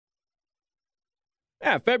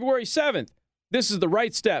Yeah, February 7th. This is the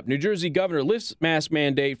right step. New Jersey governor lifts mask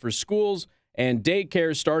mandate for schools and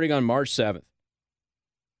daycare starting on March 7th.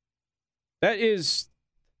 That's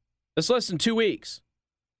less than 2 weeks.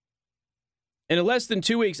 And in less than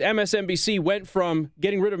 2 weeks, MSNBC went from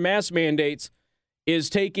getting rid of mask mandates is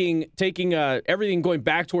taking everything going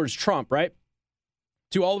back towards Trump, right?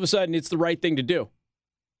 To all of a sudden, it's the right thing to do.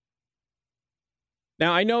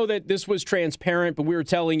 Now, I know that this was transparent, but we were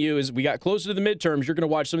telling you as we got closer to the midterms, you're going to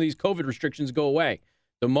watch some of these COVID restrictions go away.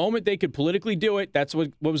 The moment they could politically do it, that's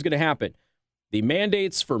what was going to happen. The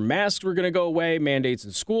mandates for masks were going to go away. Mandates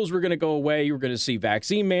in schools were going to go away. You were going to see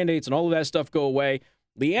vaccine mandates and all of that stuff go away.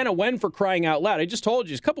 Leanna Wen, for crying out loud, I just told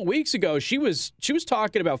you a couple weeks ago, she was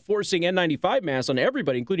talking about forcing N95 masks on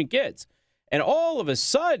everybody, including kids. And all of a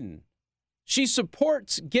sudden, she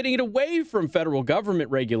supports getting it away from federal government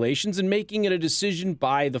regulations and making it a decision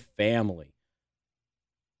by the family.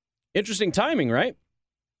 Interesting timing, right?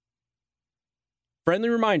 Friendly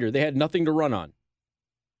reminder, they had nothing to run on.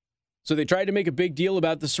 So they tried to make a big deal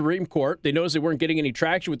about the Supreme Court. They noticed they weren't getting any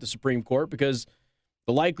traction with the Supreme Court because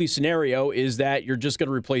the likely scenario is that you're just going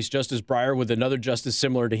to replace Justice Breyer with another justice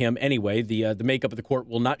similar to him anyway. The makeup of the court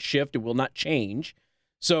will not shift. It will not change.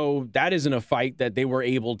 So that isn't a fight that they were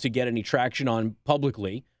able to get any traction on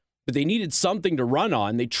publicly. But they needed something to run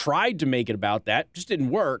on. They tried to make it about that. Just didn't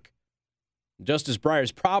work. Justice Breyer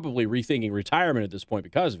is probably rethinking retirement at this point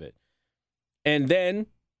because of it. And then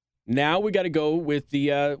now we got to go with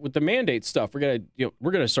the mandate stuff. We're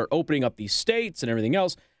gonna start opening up these states and everything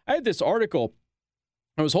else. I had this article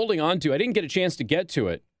I was holding on to. I didn't get a chance to get to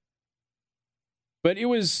it, but it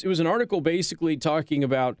was an article basically talking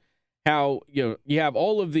about how you have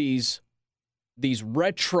all of these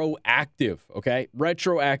retroactive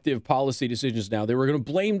policy decisions. Now they were going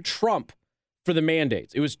to blame Trump for the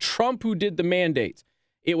mandates. It was Trump who did the mandates.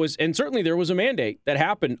 And certainly there was a mandate that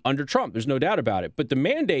happened under Trump. There's no doubt about it. But the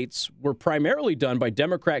mandates were primarily done by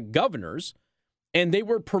Democrat governors, and they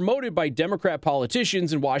were promoted by Democrat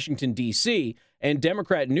politicians in Washington, D.C., and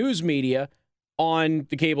Democrat news media on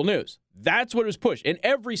the cable news. That's what was pushed. In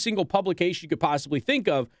every single publication you could possibly think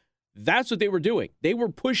of, that's what they were doing. They were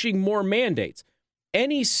pushing more mandates.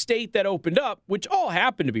 Any state that opened up, which all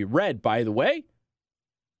happened to be red, by the way.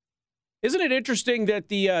 Isn't it interesting that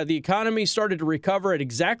the economy started to recover at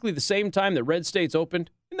exactly the same time that red states opened?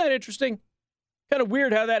 Isn't that interesting? Kind of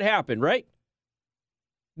weird how that happened, right?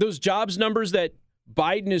 Those jobs numbers that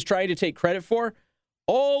Biden is trying to take credit for,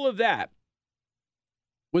 all of that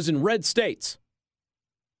was in red states.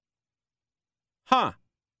 Kind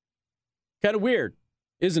of weird,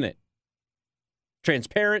 isn't it?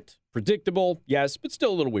 Transparent, predictable, yes, but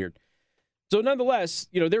still a little weird. So nonetheless,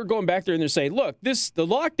 they're going back there and they're saying, look, the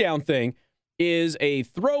lockdown thing is a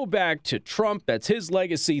throwback to Trump. That's his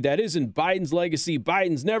legacy. That isn't Biden's legacy.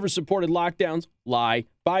 Biden's never supported lockdowns. Lie.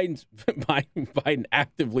 Biden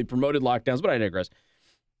actively promoted lockdowns, but I digress.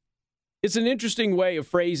 It's an interesting way of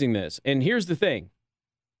phrasing this. And here's the thing.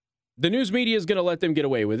 The news media is going to let them get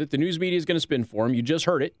away with it. The news media is going to spin for them. You just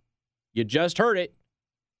heard it.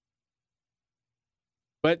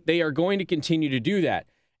 But they are going to continue to do that.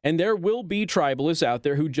 And there will be tribalists out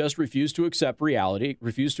there who just refuse to accept reality,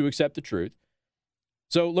 refuse to accept the truth.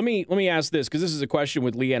 So let me ask this, because this is a question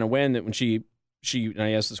with Leanna Wen that when and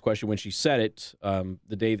I asked this question when she said it,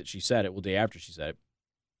 the day that she said it, day after she said it.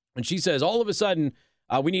 And she says, all of a sudden,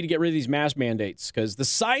 we need to get rid of these mask mandates because the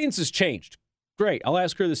science has changed. Great. I'll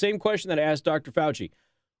ask her the same question that I asked Dr. Fauci.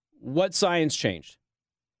 What science changed?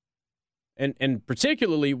 And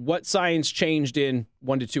particularly, what science changed in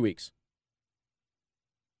 1 to 2 weeks?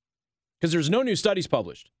 Because there's no new studies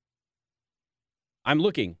published. I'm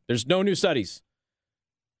looking. There's no new studies.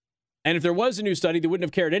 And if there was a new study, they wouldn't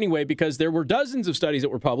have cared anyway because there were dozens of studies that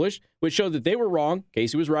were published which showed that they were wrong.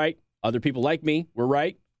 Casey was right. Other people like me were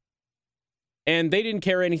right. And they didn't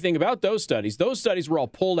care anything about those studies. Those studies were all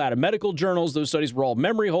pulled out of medical journals. Those studies were all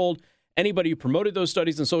memory hold. Anybody who promoted those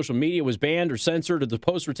studies on social media was banned or censored or the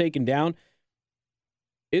posts were taken down.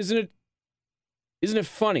 Isn't it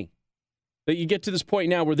funny that you get to this point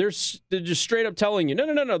now where they're just straight up telling you, no,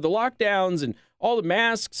 the lockdowns and all the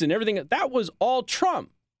masks and everything, that was all Trump.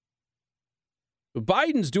 But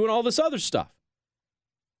Biden's doing all this other stuff.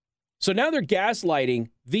 So now they're gaslighting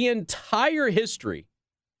the entire history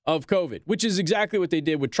of COVID, which is exactly what they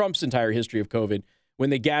did with Trump's entire history of COVID when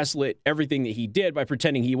they gaslit everything that he did by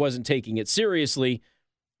pretending he wasn't taking it seriously,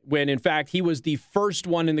 when in fact he was the first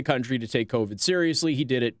one in the country to take COVID seriously. He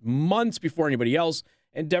did it months before anybody else.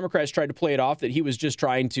 And Democrats tried to play it off that he was just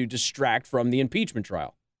trying to distract from the impeachment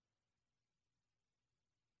trial.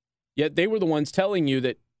 Yet they were the ones telling you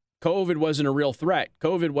that COVID wasn't a real threat.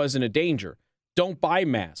 COVID wasn't a danger. Don't buy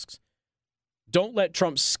masks. Don't let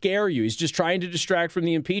Trump scare you. He's just trying to distract from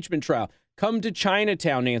the impeachment trial. Come to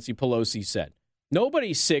Chinatown, Nancy Pelosi said.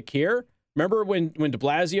 Nobody's sick here. Remember when de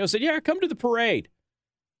Blasio said, yeah, come to the parade.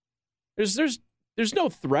 There's no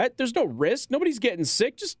threat. There's no risk. Nobody's getting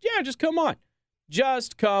sick. Just come on.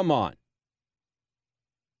 Just come on.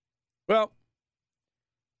 Well,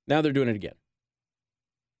 now they're doing it again.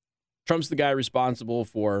 Trump's the guy responsible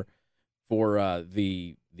for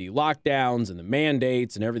the lockdowns and the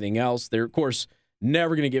mandates and everything else. They're, of course,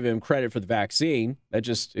 never going to give him credit for the vaccine.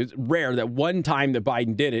 It's rare that one time that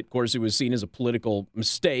Biden did it, of course, it was seen as a political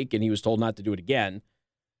mistake and he was told not to do it again.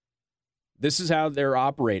 This is how they're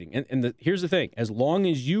operating. And here's the thing. As long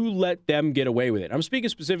as you let them get away with it, I'm speaking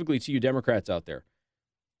specifically to you Democrats out there.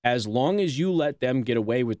 As long as you let them get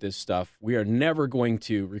away with this stuff, we are never going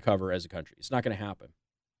to recover as a country. It's not going to happen.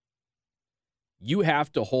 You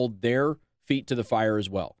have to hold their feet to the fire as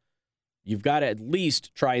well. You've got to at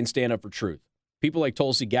least try and stand up for truth. People like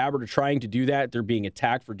Tulsi Gabbard are trying to do that. They're being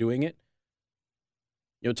attacked for doing it.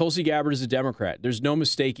 You know, Tulsi Gabbard is a Democrat. There's no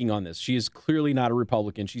mistaking on this. She is clearly not a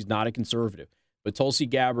Republican. She's not a conservative. But Tulsi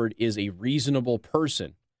Gabbard is a reasonable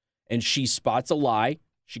person, and she spots a lie.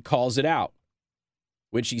 She calls it out.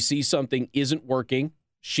 When she sees something isn't working,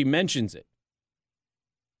 she mentions it.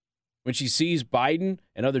 When she sees Biden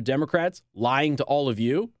and other Democrats lying to all of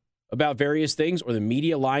you about various things, or the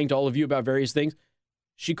media lying to all of you about various things,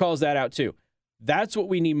 she calls that out too. That's what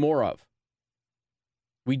we need more of.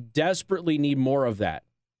 We desperately need more of that.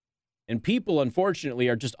 And people, unfortunately,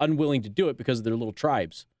 are just unwilling to do it because of their little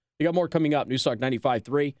tribes. We got more coming up. Newstalk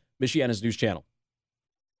 95.3, Michiana's news channel.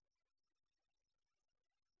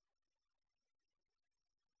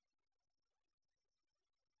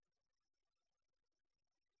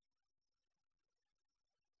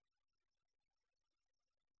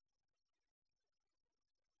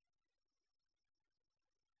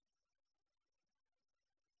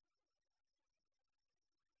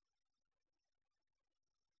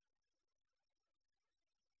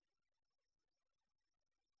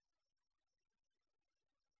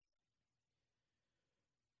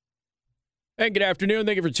 Hey, good afternoon.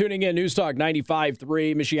 Thank you for tuning in. Newstalk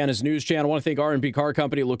 95.3, Michiana's news channel. I want to thank R&B Car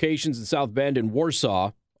Company, locations in South Bend and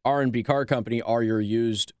Warsaw. R&B Car Company are your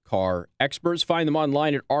used car experts. Find them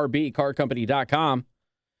online at rbcarcompany.com.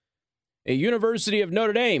 A University of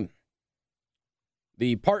Notre Dame,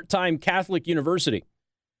 the part-time Catholic university,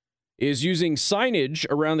 is using signage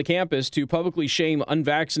around the campus to publicly shame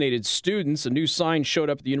unvaccinated students. A new sign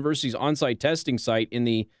showed up at the university's on-site testing site in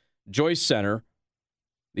the Joyce Center.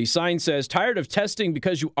 The sign says, "Tired of testing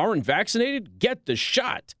because you aren't vaccinated? Get the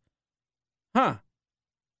shot." Huh.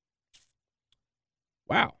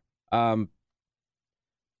 Wow.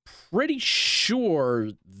 Pretty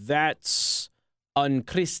sure that's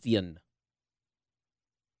unchristian.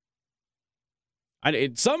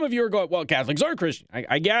 Some of you are going, well, Catholics aren't Christian.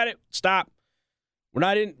 I get it. Stop. We're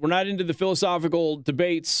not into the philosophical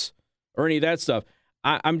debates or any of that stuff.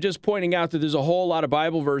 I'm just pointing out that there's a whole lot of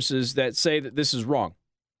Bible verses that say that this is wrong.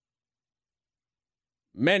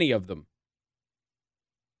 Many of them.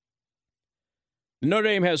 Notre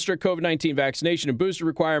Dame has strict COVID-19 vaccination and booster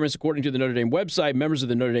requirements. According to the Notre Dame website, members of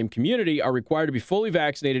the Notre Dame community are required to be fully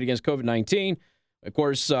vaccinated against COVID-19. Of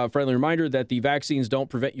course, friendly reminder that the vaccines don't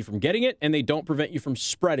prevent you from getting it, and they don't prevent you from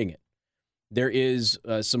spreading it. There is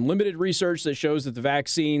some limited research that shows that the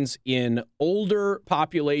vaccines in older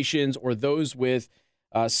populations or those with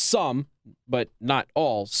some, but not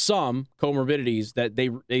all, some comorbidities, that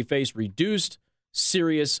they face reduced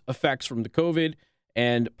serious effects from the COVID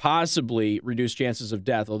and possibly reduced chances of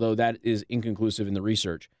death, although that is inconclusive in the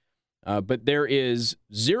research. But there is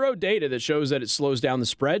zero data that shows that it slows down the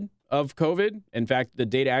spread of COVID. In fact, the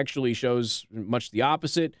data actually shows much the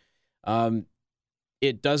opposite.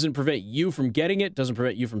 It doesn't prevent you from getting it, doesn't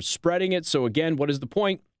prevent you from spreading it. So again, what is the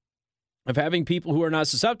point of having people who are not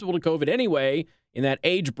susceptible to COVID anyway in that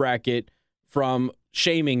age bracket from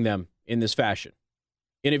shaming them in this fashion?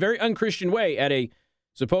 In a very unchristian way at a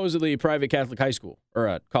supposedly private Catholic high school or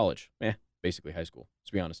a college. Basically high school,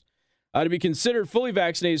 let's be honest. To be considered fully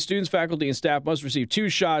vaccinated, students, faculty, and staff must receive 2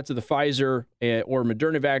 shots of the Pfizer or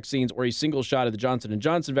Moderna vaccines or a single shot of the Johnson &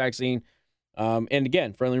 Johnson vaccine. And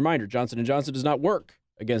again, friendly reminder, Johnson & Johnson does not work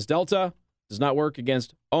against Delta, does not work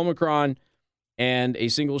against Omicron, and a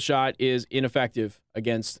single shot is ineffective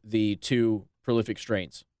against the 2 prolific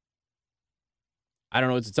strains. I don't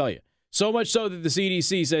know what to tell you. So much so that the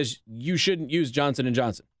CDC says you shouldn't use Johnson &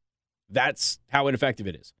 Johnson. That's how ineffective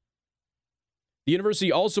it is. The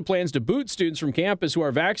university also plans to boot students from campus who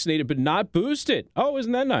are vaccinated but not boosted. Oh,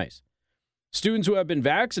 isn't that nice? Students who have been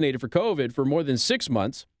vaccinated for COVID for more than 6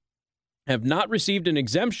 months have not received an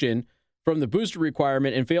exemption from the booster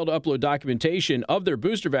requirement and fail to upload documentation of their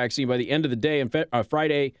booster vaccine by the end of the day on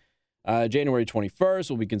Friday, January 21st,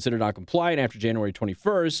 will be considered non-compliant. After January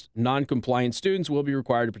 21st, non-compliant students will be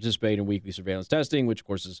required to participate in weekly surveillance testing, which, of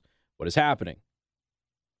course, is what is happening.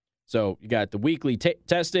 So you got the weekly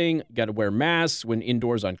testing. You got to wear masks when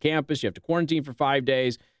indoors on campus. You have to quarantine for 5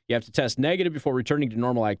 days. You have to test negative before returning to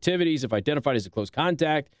normal activities if identified as a close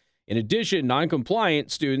contact. In addition,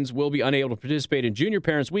 non-compliant students will be unable to participate in Junior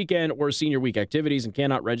Parents Weekend or Senior Week activities and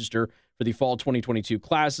cannot register for the fall 2022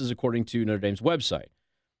 classes, according to Notre Dame's website.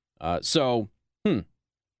 Isn't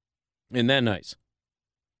that nice?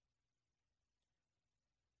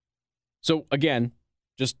 So, again,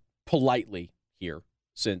 just politely here,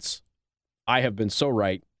 since I have been so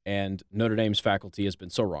right and Notre Dame's faculty has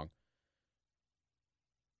been so wrong.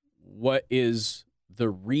 What is the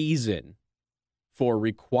reason for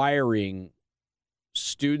requiring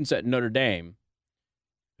students at Notre Dame,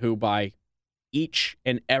 who by each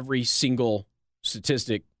and every single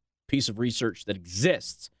statistic piece of research that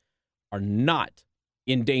exists are not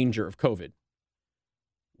in danger of COVID?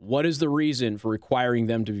 What is the reason for requiring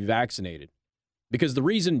them to be vaccinated? Because the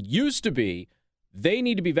reason used to be they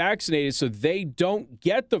need to be vaccinated so they don't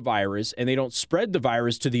get the virus and they don't spread the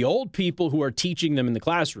virus to the old people who are teaching them in the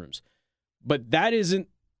classrooms. But that isn't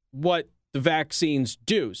what the vaccines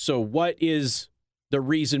do. So what is the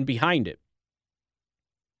reason behind it?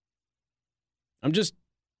 I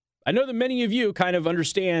know that many of you kind of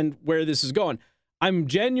understand where this is going. I'm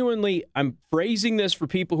phrasing this for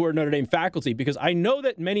people who are Notre Dame faculty because I know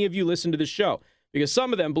that many of you listen to this show because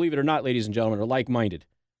some of them, believe it or not, ladies and gentlemen, are like-minded.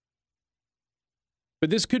 But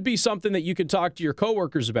this could be something that you could talk to your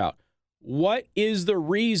coworkers about. What is the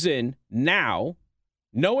reason now,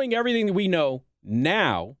 knowing everything that we know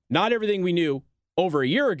now, not everything we knew over a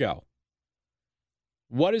year ago,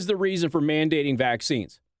 what is the reason for mandating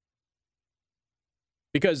vaccines?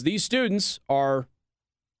 Because these students are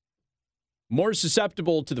more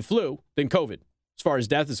susceptible to the flu than COVID, as far as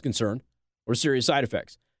death is concerned, or serious side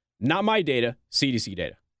effects. Not my data, CDC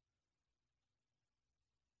data.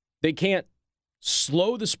 They can't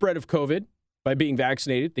slow the spread of COVID by being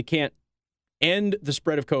vaccinated. They can't end the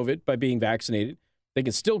spread of COVID by being vaccinated. They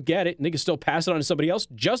can still get it, and they can still pass it on to somebody else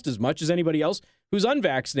just as much as anybody else who's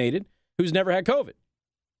unvaccinated, who's never had COVID.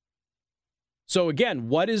 So again,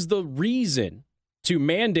 what is the reason to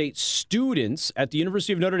mandate students at the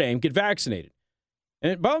University of Notre Dame get vaccinated?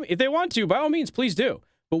 And if they want to, by all means, please do.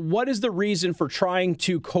 But what is the reason for trying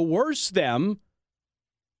to coerce them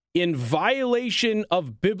in violation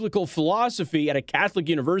of biblical philosophy at a Catholic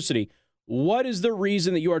university? What is the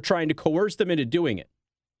reason that you are trying to coerce them into doing it?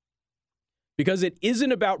 Because it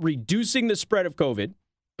isn't about reducing the spread of COVID.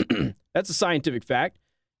 That's a scientific fact.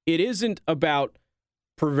 It isn't about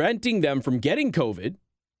preventing them from getting COVID.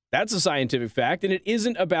 That's a scientific fact. And it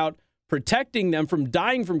isn't about protecting them from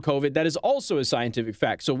dying from COVID. That is also a scientific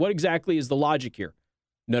fact. So what exactly is the logic here?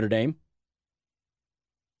 Notre Dame?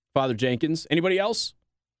 Father Jenkins? Anybody else?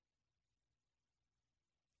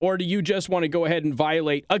 Or do you just want to go ahead and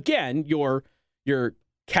violate, again, your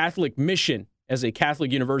Catholic mission as a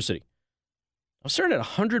Catholic university? I'm starting at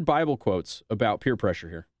 100 Bible quotes about peer pressure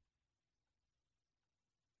here.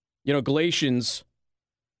 You know, Galatians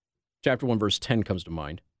chapter 1, verse 10 comes to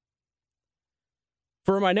mind.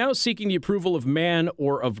 For am I now seeking the approval of man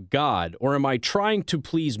or of God, or am I trying to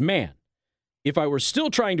please man? If I were still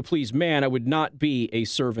trying to please man, I would not be a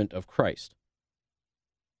servant of Christ.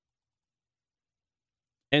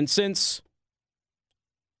 And since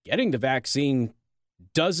getting the vaccine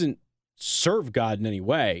doesn't serve God in any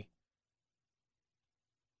way,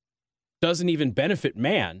 doesn't even benefit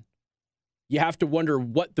man, you have to wonder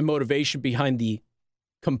what the motivation behind the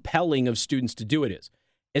compelling of students to do it is,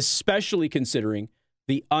 especially considering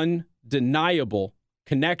the undeniable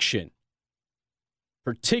connection,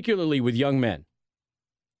 particularly with young men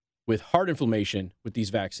with heart inflammation with these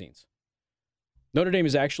vaccines. Notre Dame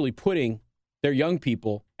is actually putting their young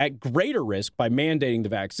people at greater risk by mandating the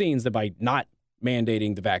vaccines than by not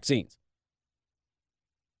mandating the vaccines.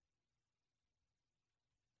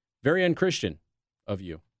 Very unchristian of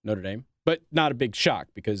you, Notre Dame, but not a big shock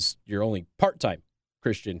because you're only part-time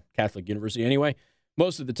Christian Catholic university anyway.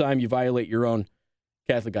 Most of the time you violate your own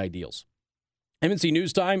Catholic ideals. MNC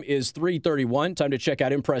News Time is 3:31. Time to check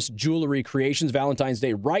out Impress Jewelry Creations. Valentine's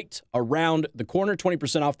Day right around the corner.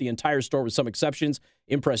 20% off the entire store with some exceptions.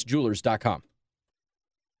 ImpressJewelers.com.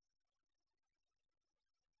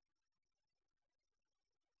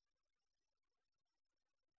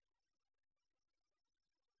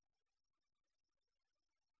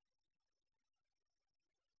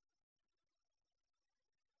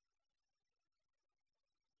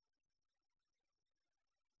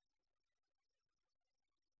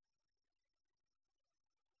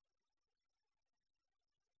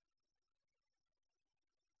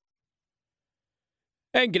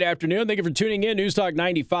 And good afternoon. Thank you for tuning in. News Talk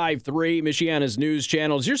 95.3, Michiana's news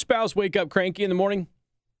channel. Does your spouse wake up cranky in the morning?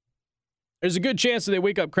 There's a good chance that they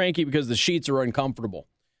wake up cranky because the sheets are uncomfortable.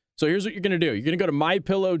 So here's what you're going to do. You're going to go to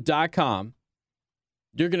MyPillow.com.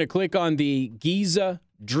 You're going to click on the Giza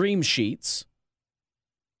Dream Sheets.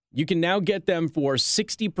 You can now get them for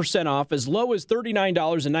 60% off, as low as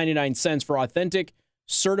 $39.99 for authentic,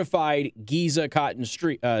 certified Giza cotton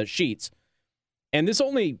sheets. And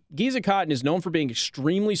Giza cotton is known for being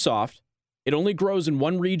extremely soft. It only grows in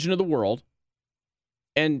one region of the world,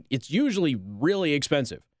 and it's usually really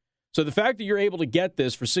expensive. So the fact that you're able to get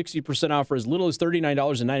this for 60% off for as little as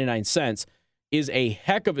 $39.99 is a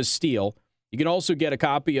heck of a steal. You can also get a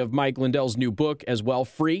copy of Mike Lindell's new book as well,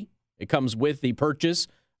 free. It comes with the purchase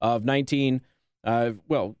of it's a value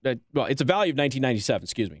of $19.97,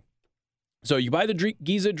 excuse me. So you buy the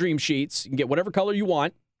Giza Dream Sheets, you can get whatever color you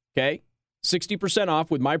want, okay? 60% off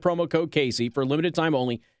with my promo code Casey for a limited time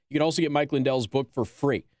only. You can also get Mike Lindell's book for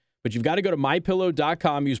free. But you've got to go to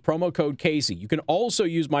MyPillow.com, use promo code Casey. You can also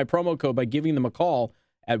use my promo code by giving them a call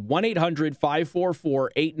at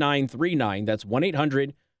 1-800-544-8939. That's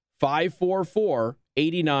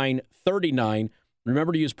 1-800-544-8939.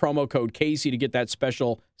 Remember to use promo code Casey to get that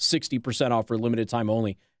special 60% off for a limited time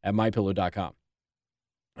only at MyPillow.com.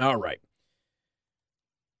 All right.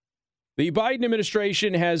 The Biden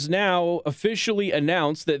administration has now officially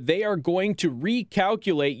announced that they are going to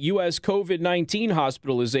recalculate U.S. COVID-19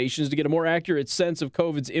 hospitalizations to get a more accurate sense of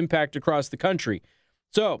COVID's impact across the country.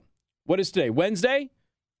 So, what is today? Wednesday?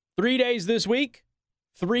 3 days this week?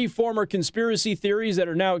 3 former conspiracy theories that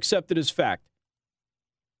are now accepted as fact.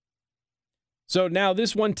 So now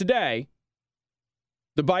this one today,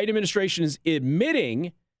 the Biden administration is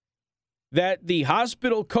admitting that the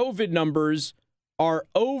hospital COVID numbers are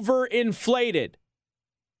overinflated.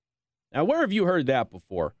 Now, where have you heard that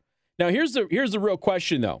before? Now, here's the real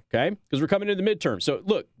question, though, okay? Because we're coming into the midterm. So,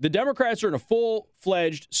 look, the Democrats are in a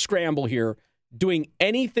full-fledged scramble here, doing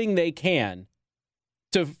anything they can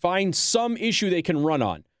to find some issue they can run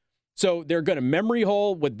on. So they're going to memory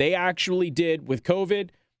hole what they actually did with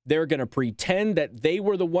COVID. They're going to pretend that they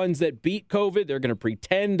were the ones that beat COVID. They're going to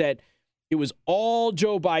pretend that it was all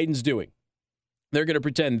Joe Biden's doing. They're going to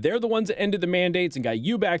pretend they're the ones that ended the mandates and got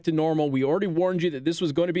you back to normal. We already warned you that this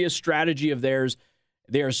was going to be a strategy of theirs.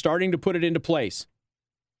 They are starting to put it into place.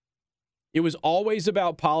 It was always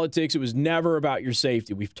about politics. It was never about your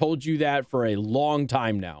safety. We've told you that for a long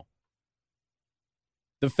time now.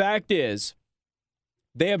 The fact is,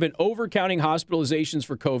 they have been overcounting hospitalizations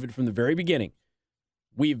for COVID from the very beginning.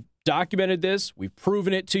 We've documented this. We've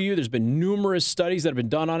proven it to you. There's been numerous studies that have been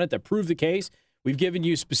done on it that prove the case. We've given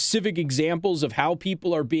you specific examples of how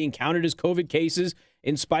people are being counted as COVID cases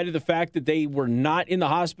in spite of the fact that they were not in the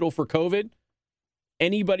hospital for COVID.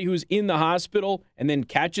 Anybody who's in the hospital and then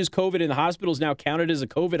catches COVID in the hospital is now counted as a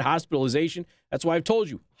COVID hospitalization. That's why I've told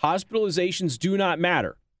you, hospitalizations do not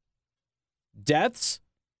matter. Deaths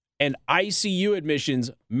and ICU admissions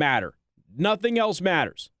matter. Nothing else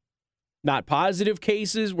matters. Not positive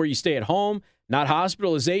cases where you stay at home, not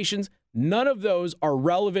hospitalizations. None of those are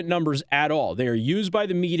relevant numbers at all. They are used by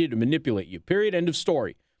the media to manipulate you. Period. End of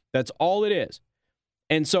story. That's all it is.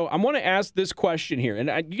 And so I'm going to ask this question here, and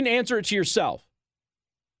you can answer it to yourself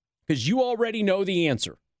because you already know the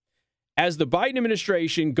answer. As the Biden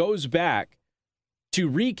administration goes back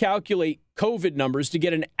to recalculate COVID numbers to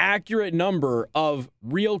get an accurate number of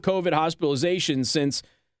real COVID hospitalizations, since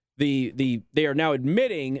they are now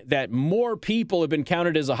admitting that more people have been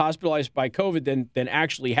counted as hospitalized by COVID than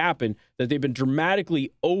actually happened, that they've been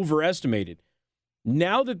dramatically overestimated.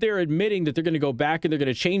 Now that they're admitting that they're going to go back and they're going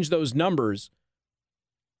to change those numbers,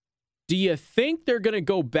 do you think they're going to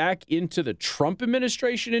go back into the Trump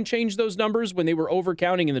administration and change those numbers when they were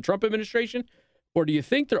overcounting in the Trump administration? Or do you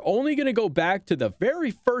think they're only going to go back to the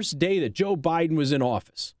very first day that Joe Biden was in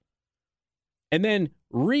office and then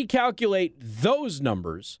recalculate those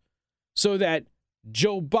numbers so that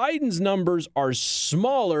Joe Biden's numbers are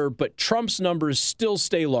smaller, but Trump's numbers still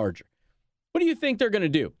stay larger? What do you think they're going to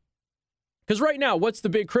do? Because right now, what's the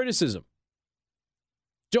big criticism?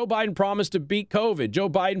 Joe Biden promised to beat COVID. Joe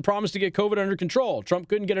Biden promised to get COVID under control. Trump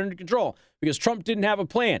couldn't get it under control because Trump didn't have a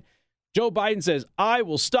plan. Joe Biden says, I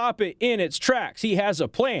will stop it in its tracks. He has a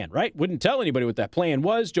plan, right? Wouldn't tell anybody what that plan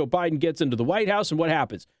was. Joe Biden gets into the White House, and what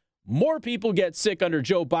happens? More people get sick under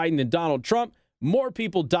Joe Biden than Donald Trump. More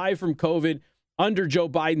people die from COVID under Joe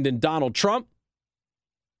Biden than Donald Trump.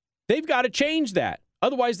 They've got to change that.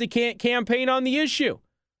 Otherwise, they can't campaign on the issue.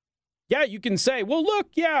 Yeah, you can say, well, look,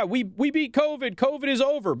 yeah, we beat COVID. COVID is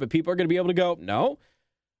over. But people are going to be able to go, no,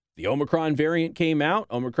 The Omicron variant came out.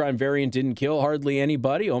 Omicron variant didn't kill hardly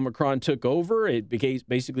anybody. Omicron took over. It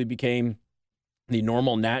basically became the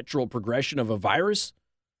normal, natural progression of a virus.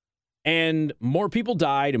 And more people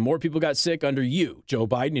died and more people got sick under you, Joe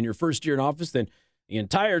Biden, in your first year in office than the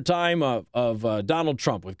entire time of Donald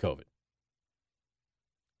Trump with COVID.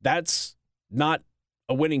 That's not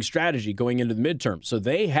a winning strategy going into the midterm. So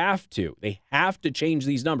they have to change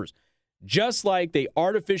these numbers. Just like they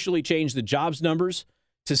artificially changed the jobs numbers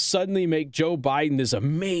to suddenly make Joe Biden this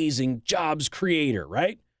amazing jobs creator,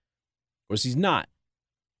 right? Of course, he's not.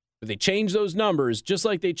 But they changed those numbers just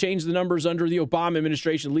like they changed the numbers under the Obama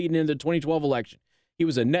administration leading into the 2012 election. He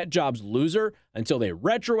was a net jobs loser until they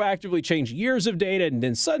retroactively changed years of data, and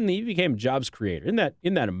then suddenly he became a jobs creator.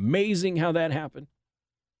 Isn't that amazing how that happened?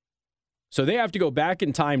 So they have to go back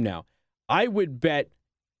in time now. I would bet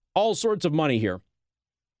all sorts of money here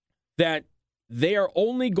that they are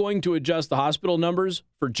only going to adjust the hospital numbers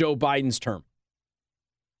for Joe Biden's term,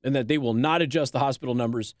 and that they will not adjust the hospital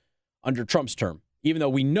numbers under Trump's term, even though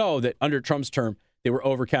we know that under Trump's term, they were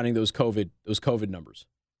overcounting those COVID numbers.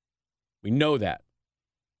 We know that.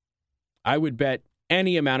 I would bet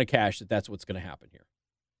any amount of cash that that's what's going to happen here.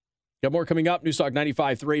 Got more coming up. Newstalk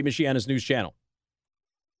 95.3, Michiana's news channel.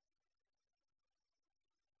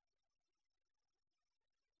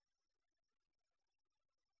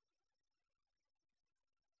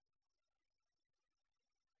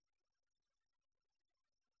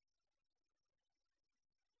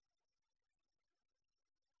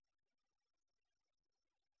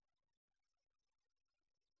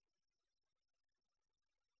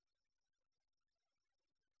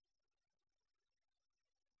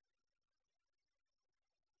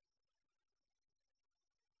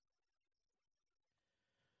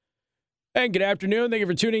 And good afternoon. Thank you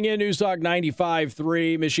for tuning in. Newstalk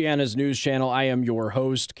 95.3, Michiana's news channel. I am your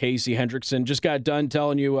host, Casey Hendrickson. Just got done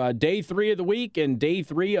telling you day 3 of the week and day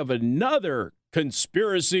 3 of another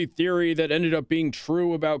conspiracy theory that ended up being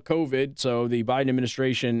true about COVID. So the Biden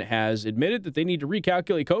administration has admitted that they need to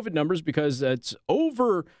recalculate COVID numbers because it's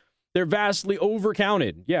over. They're vastly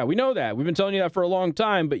overcounted. Yeah, we know that. We've been telling you that for a long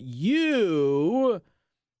time. But you,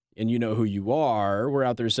 and you know who you are, we're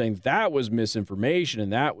out there saying that was misinformation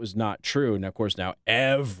and that was not true. And, of course, now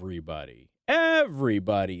everybody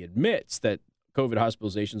admits that COVID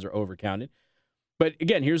hospitalizations are overcounted. But,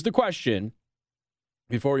 again, here's the question.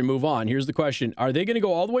 Before we move on, here's the question. Are they going to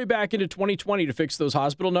go all the way back into 2020 to fix those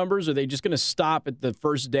hospital numbers, or are they just going to stop at the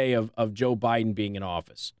first day of Joe Biden being in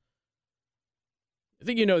office? I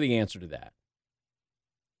think you know the answer to that.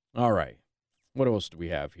 All right. What else do we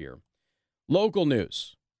have here? Local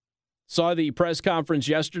news. Saw the press conference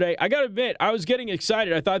yesterday. I got to admit, I was getting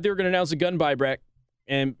excited. I thought they were going to announce a gun buyback,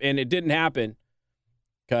 and it didn't happen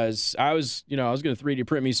because I was going to 3D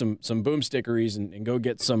print me some boom stickeries and go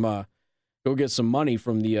get some money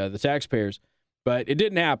from the taxpayers, but it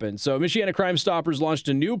didn't happen. So Michiana Crime Stoppers launched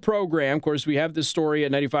a new program. Of course, we have this story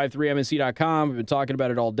at 953mnc.com. We've been talking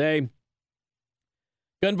about it all day.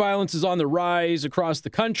 Gun violence is on the rise across the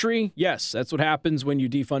country. Yes, that's what happens when you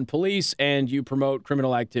defund police and you promote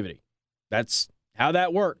criminal activity. That's how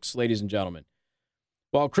that works, ladies and gentlemen.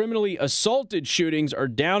 While criminally assaulted shootings are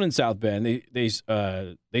down in South Bend,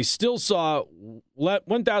 they still saw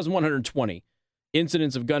 1,120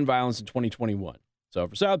 incidents of gun violence in 2021. So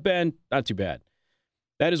for South Bend, not too bad.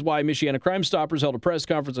 That is why Michiana Crime Stoppers held a press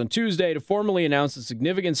conference on Tuesday to formally announce the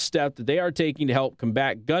significant step that they are taking to help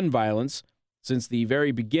combat gun violence. Since the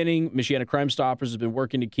very beginning, Michiana Crime Stoppers has been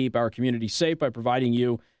working to keep our community safe by providing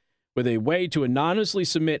you with a way to anonymously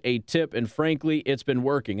submit a tip, and frankly, it's been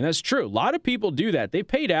working. And that's true. A lot of people do that. They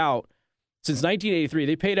paid out, since 1983,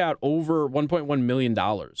 they paid out over $1.1 million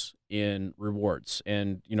in rewards.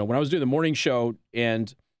 And, when I was doing the morning show,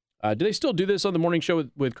 and do they still do this on the morning show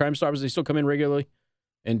with Crime Stoppers? They still come in regularly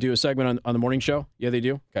and do a segment on the morning show? Yeah, they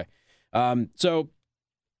do? Okay. So,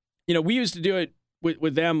 we used to do it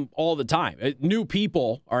with them all the time. New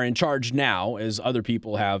people are in charge now, as other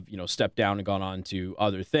people have, stepped down and gone on to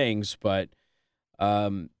other things. But,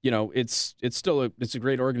 it's still a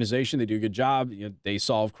great organization. They do a good job. They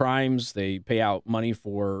solve crimes. They pay out money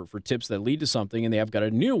for tips that lead to something. And they have got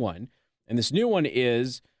a new one. And this new one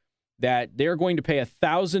is that they're going to pay a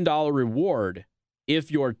 $1,000 reward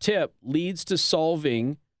if your tip leads to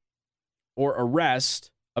solving or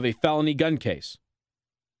arrest of a felony gun case.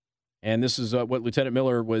 And this is what Lieutenant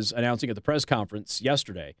Miller was announcing at the press conference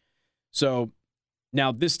yesterday. So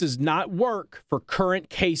now this does not work for current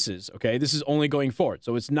cases, okay? This is only going forward.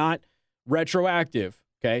 So it's not retroactive,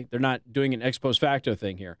 okay? They're not doing an ex post facto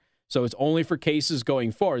thing here. So it's only for cases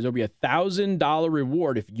going forward. There'll be a $1,000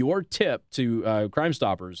 reward if your tip to Crime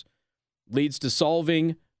Stoppers leads to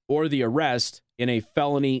solving or the arrest in a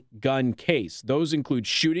felony gun case. Those include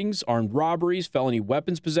shootings, armed robberies, felony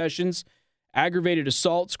weapons possessions, aggravated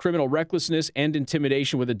assaults, criminal recklessness, and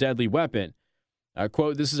intimidation with a deadly weapon.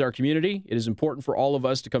 Quote, "This is our community. It is important for all of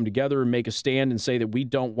us to come together and make a stand and say that we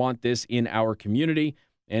don't want this in our community,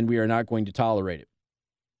 and we are not going to tolerate it."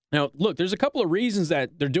 Now, look, there's a couple of reasons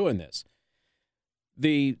that they're doing this.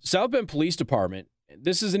 The South Bend Police Department,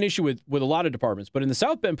 this is an issue with a lot of departments, but in the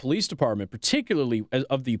South Bend Police Department, particularly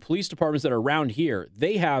of the police departments that are around here,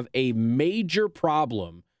 they have a major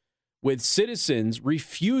problem with citizens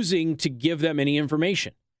refusing to give them any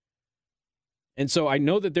information. And so I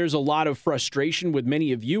know that there's a lot of frustration with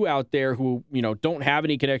many of you out there who, don't have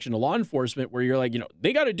any connection to law enforcement, where you're like,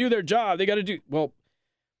 they got to do their job. Well,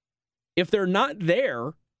 if they're not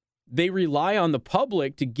there, they rely on the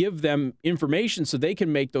public to give them information so they can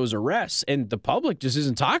make those arrests. And the public just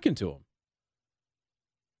isn't talking to them.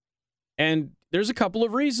 And there's a couple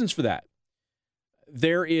of reasons for that.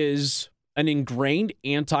 There is an ingrained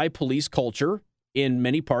anti-police culture in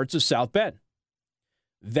many parts of South Bend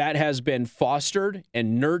that has been fostered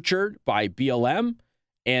and nurtured by BLM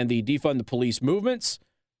and the defund the police movements.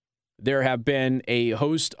 There have been a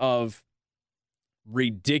host of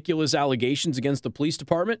ridiculous allegations against the police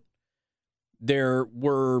department. There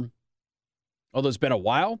were, although it's been a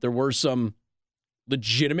while, there were some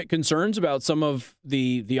legitimate concerns about some of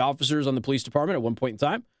the officers on the police department at one point in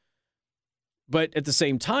time. But at the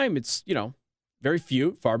same time, it's, very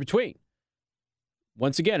few, far between.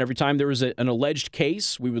 Once again, every time there was an alleged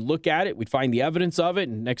case, we would look at it, we'd find the evidence of it,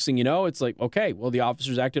 and next thing you know, it's like, okay, well, the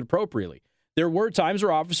officers acted appropriately. There were times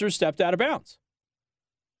where officers stepped out of bounds.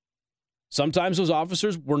 Sometimes those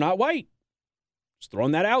officers were not white. Just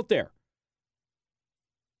throwing that out there.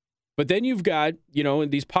 But then you've got, in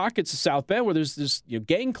these pockets of South Bend where there's this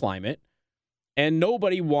gang climate, and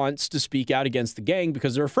nobody wants to speak out against the gang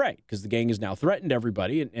because they're afraid, because the gang has now threatened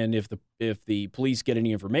everybody. And if the police get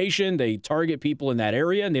any information, they target people in that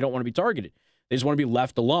area, and they don't want to be targeted. They just want to be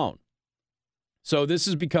left alone. So this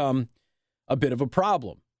has become a bit of a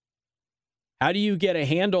problem. How do you get a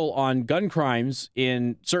handle on gun crimes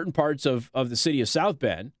in certain parts of the city of South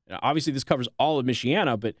Bend? Now, obviously, this covers all of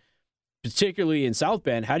Michiana, but particularly in South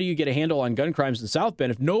Bend, how do you get a handle on gun crimes in South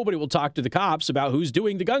Bend if nobody will talk to the cops about who's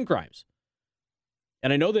doing the gun crimes?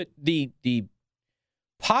 And I know that the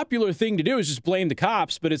popular thing to do is just blame the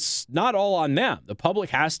cops, but it's not all on them. The public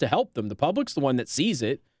has to help them. The public's the one that sees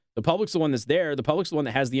it. The public's the one that's there. The public's the one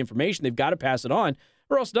that has the information. They've got to pass it on,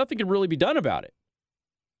 or else nothing can really be done about it.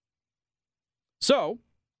 So,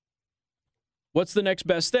 what's the next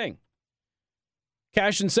best thing?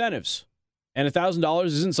 Cash incentives. And $1,000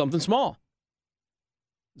 isn't something small.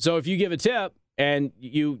 So if you give a tip and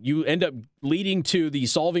you end up leading to the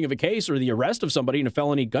solving of a case or the arrest of somebody in a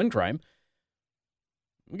felony gun crime,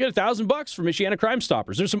 we get $1,000 from Michiana Crime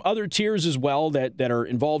Stoppers. There's some other tiers as well that are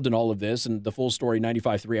involved in all of this, and the full story,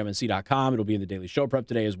 953mnc.com. It'll be in the Daily Show Prep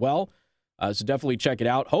today as well. So definitely check it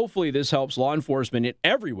out. Hopefully this helps law enforcement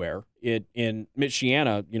everywhere in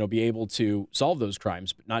Michiana, be able to solve those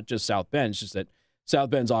crimes, but not just South Bend. It's just that South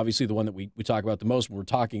Bend's obviously the one that we talk about the most when we're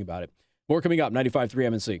talking about it. More coming up, 95.3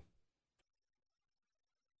 MNC.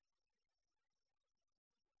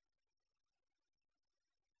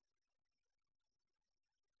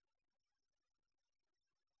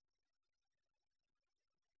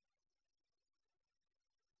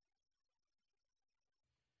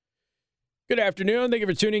 Good afternoon. Thank you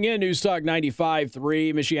for tuning in. News Talk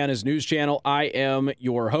 95.3, Michiana's news channel. I am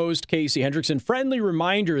your host, Casey Hendrickson. Friendly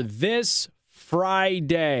reminder, this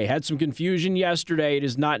Friday, had some confusion yesterday. It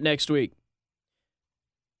is not next week.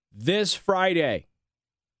 This Friday,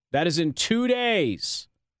 that is in 2 days,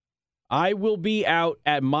 I will be out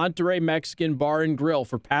at Monterey Mexican Bar and Grill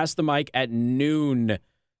for Pass the Mic at noon.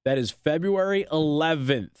 That is February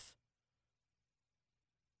 11th.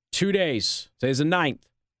 2 days. Today's the 9th.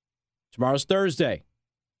 Tomorrow's Thursday.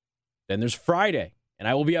 Then there's Friday. And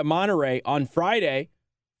I will be at Monterey on Friday,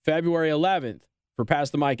 February 11th, for Pass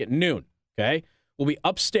the Mic at noon. Okay? We'll be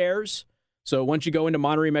upstairs. So once you go into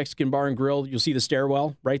Monterey Mexican Bar and Grill, you'll see the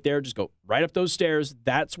stairwell right there. Just go right up those stairs.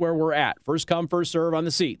 That's where we're at. First come, first serve on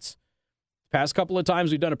the seats. Past couple of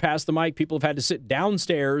times we've done a Pass the Mic, people have had to sit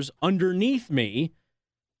downstairs underneath me,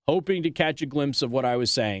 hoping to catch a glimpse of what I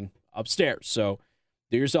was saying upstairs. So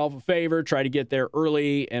do yourself a favor, try to get there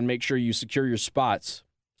early, and make sure you secure your spots.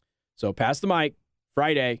 So Pass the Mic,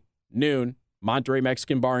 Friday, noon, Monterey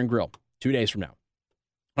Mexican Bar and Grill, 2 days from now.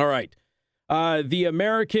 All right. The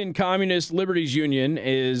American Communist Liberties Union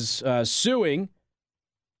is suing.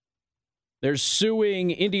 They're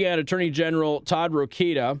suing Indiana Attorney General Todd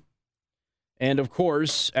Rokita. And, of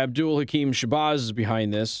course, Abdul Hakim Shabazz is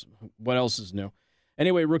behind this. What else is new?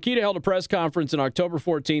 Anyway, Rokita held a press conference on October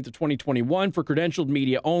 14th of 2021 for credentialed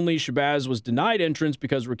media only. Shabazz was denied entrance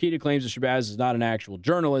because Rokita claims that Shabazz is not an actual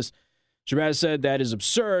journalist. Shabazz said that is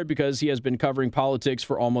absurd because he has been covering politics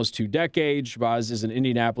for almost 2 decades. Shabazz is an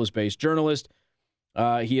Indianapolis-based journalist.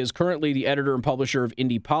 He is currently the editor and publisher of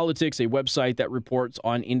Indy Politics, a website that reports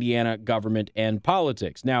on Indiana government and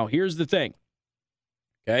politics. Now, here's the thing,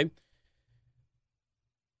 okay?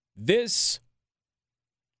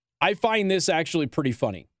 I find this actually pretty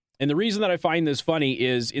funny. And the reason that I find this funny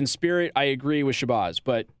is, in spirit, I agree with Shabazz,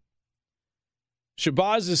 but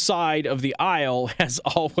Shabazz's side of the aisle has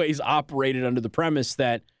always operated under the premise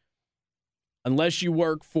that unless you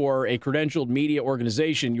work for a credentialed media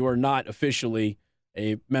organization, you are not officially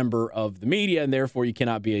a member of the media, and therefore you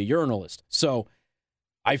cannot be a journalist. So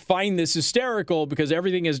I find this hysterical because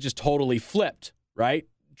everything is just totally flipped, right?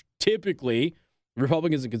 Typically,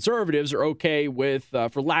 Republicans and conservatives are okay with,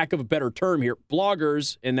 for lack of a better term here,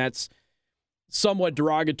 bloggers, and that's somewhat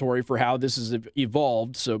derogatory for how this has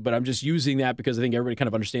evolved. So, but I'm just using that because I think everybody kind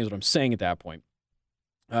of understands what I'm saying at that point.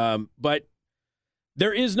 But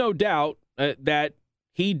there is no doubt that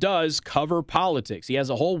he does cover politics. He has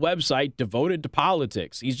a whole website devoted to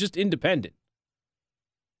politics. He's just independent.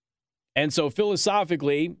 And so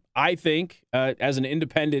philosophically, I think as an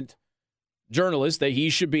independent journalist that he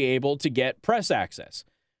should be able to get press access.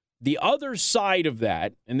 The other side of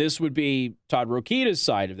that, and this would be Todd Rokita's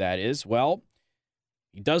side of that, is, well,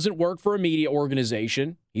 he doesn't work for a media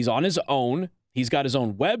organization. He's on his own. He's got his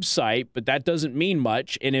own website, but that doesn't mean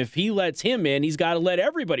much. And if he lets him in, he's got to let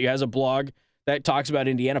everybody who has a blog that talks about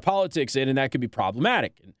Indiana politics in, and that could be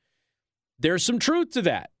problematic. And there's some truth to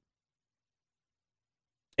that.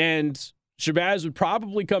 And Shabazz would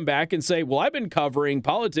probably come back and say, well, I've been covering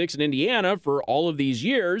politics in Indiana for all of these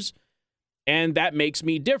years, and that makes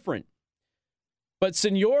me different. But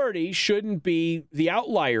seniority shouldn't be the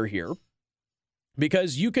outlier here,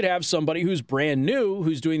 because you could have somebody who's brand new,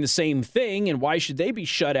 who's doing the same thing, and why should they be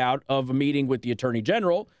shut out of a meeting with the Attorney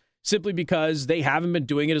General simply because they haven't been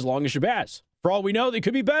doing it as long as Shabazz? For all we know, they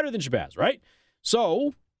could be better than Shabazz, right?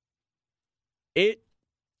 So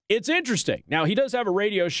it's interesting. Now, he does have a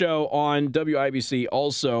radio show on WIBC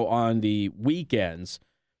also on the weekends,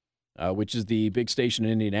 which is the big station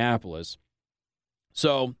in Indianapolis.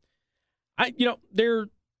 So,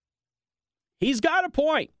 he's got a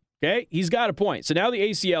point, okay? He's got a point. So now the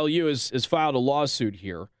ACLU has filed a lawsuit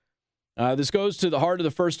here. This goes to the heart of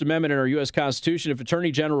the First Amendment in our U.S. Constitution. If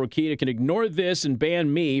Attorney General Rokita can ignore this and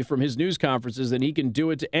ban me from his news conferences, then he can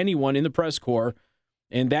do it to anyone in the press corps.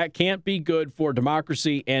 And that can't be good for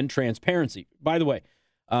democracy and transparency. By the way,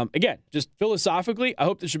 again, just philosophically, I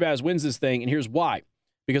hope that Shabazz wins this thing. And here's why.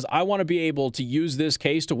 Because I want to be able to use this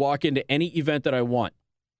case to walk into any event that I want.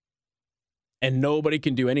 And nobody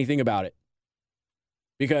can do anything about it.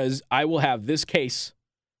 Because I will have this case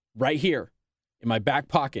right here in my back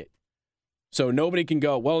pocket. So nobody can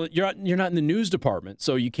go, well, you're not in the news department,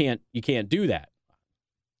 so you can't do that.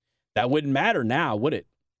 That wouldn't matter now, would it?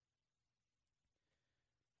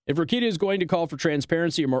 If Rokita is going to call for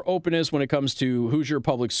transparency or more openness when it comes to Hoosier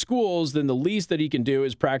Public Schools, then the least that he can do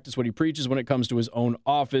is practice what he preaches when it comes to his own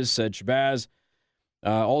office, said Shabazz.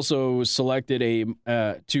 Also selected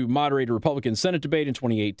to moderate a Republican Senate debate in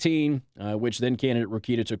 2018, which then candidate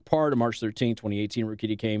Rokita took part. On March 13, 2018,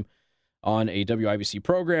 Rokita came on a WIBC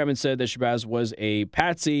program and said that Shabazz was a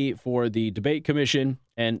patsy for the debate commission.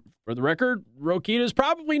 And for the record, Rokita is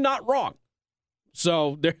probably not wrong.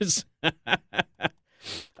 So there's...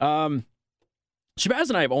 Shabazz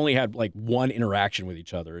and I have only had like one interaction with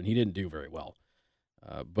each other, and he didn't do very well.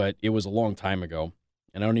 But it was a long time ago,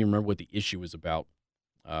 and I don't even remember what the issue was about.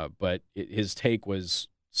 But his take was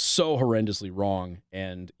so horrendously wrong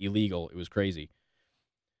and illegal. It was crazy.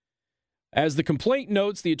 As the complaint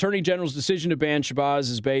notes, the Attorney General's decision to ban Shabazz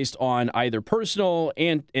is based on either personal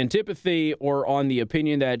antipathy or on the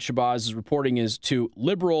opinion that Shabazz's reporting is too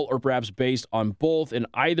liberal, or perhaps based on both. In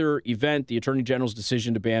either event, the Attorney General's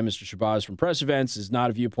decision to ban Mr. Shabazz from press events is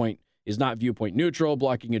not viewpoint neutral.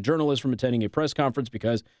 Blocking a journalist from attending a press conference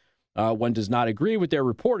because one does not agree with their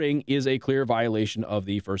reporting is a clear violation of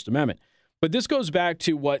the First Amendment. But this goes back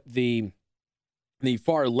to what the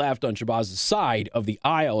far left on Shabazz's side of the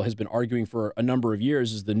aisle has been arguing for a number of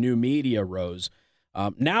years as the new media rose.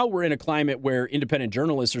 Now we're in a climate where independent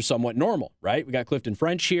journalists are somewhat normal, right? We got Clifton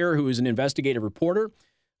French here, who is an investigative reporter.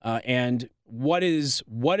 And what is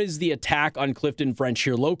the attack on Clifton French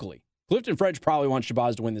here locally? Clifton French probably wants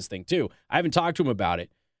Shabazz to win this thing too. I haven't talked to him about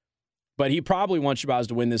it, but he probably wants Shabazz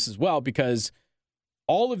to win this as well, because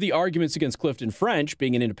all of the arguments against Clifton French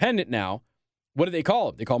being an independent now What do they call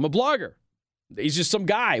him? They call him a blogger. He's just some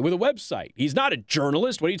guy with a website. He's not a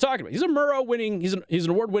journalist. What are you talking about? He's a Murrow winning, he's an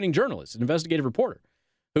award-winning journalist, an investigative reporter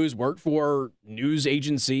who's worked for news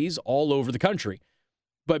agencies all over the country.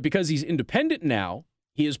 But because he's independent now,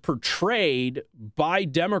 he is portrayed by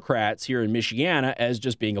Democrats here in Michiana as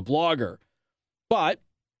just being a blogger. But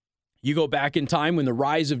you go back in time when the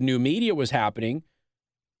rise of new media was happening,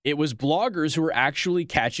 it was bloggers who were actually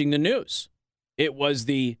catching the news. It was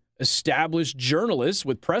the established journalists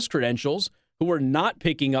with press credentials who were not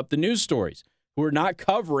picking up the news stories, who were not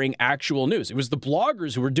covering actual news. It was the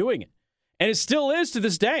bloggers who were doing it. And it still is to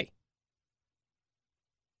this day.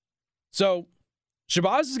 So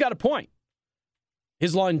Shabazz has got a point.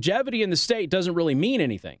 His longevity in the state doesn't really mean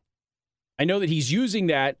anything. I know that he's using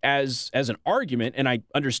that as an argument, and I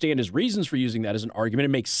understand his reasons for using that as an argument. It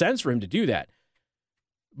makes sense for him to do that.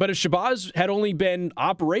 But if Shabazz had only been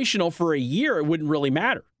operational for a year, it wouldn't really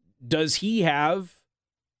matter. Does he have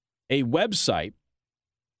a website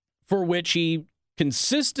for which he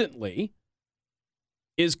consistently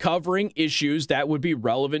is covering issues that would be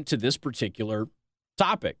relevant to this particular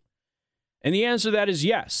topic? And the answer to that is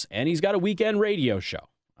yes. And he's got a weekend radio show.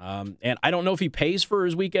 And I don't know if he pays for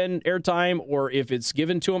his weekend airtime or if it's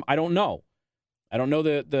given to him. I don't know. I don't know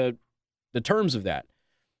the terms of that.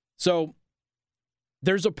 So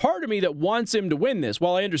there's a part of me that wants him to win this.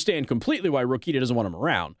 While I understand completely why Rokita doesn't want him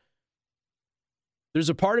around, there's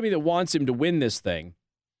a part of me that wants him to win this thing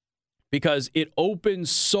because it opens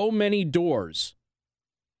so many doors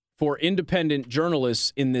for independent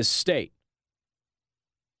journalists in this state.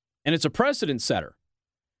 And it's a precedent setter.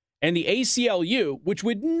 And the ACLU, which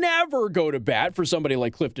would never go to bat for somebody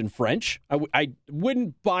like Clifton French, I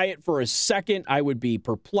wouldn't buy it for a second. I would be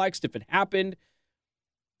perplexed if it happened.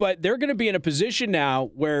 But they're going to be in a position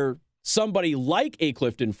now where somebody like a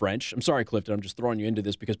Clifton French, I'm sorry, Clifton, I'm just throwing you into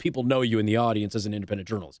this because people know you in the audience as an independent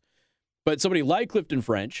journalist. But somebody like Clifton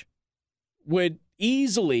French would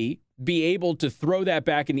easily be able to throw that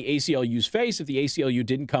back in the ACLU's face if the ACLU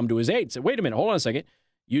didn't come to his aid. Say, wait a minute, hold on a second.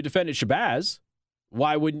 You defended Shabazz.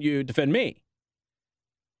 Why wouldn't you defend me?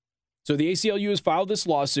 So the ACLU has filed this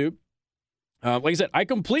lawsuit. Like I said, I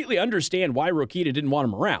completely understand why Rokita didn't want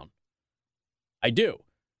him around. I do.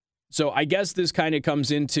 So I guess this kind of comes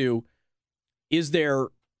into, is there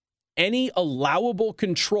any allowable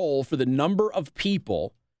control for the number of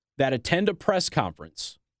people that attend a press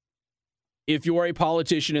conference if you are a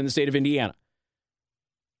politician in the state of Indiana?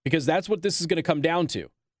 Because that's what this is going to come down to.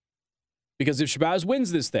 Because if Shabazz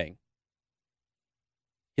wins this thing,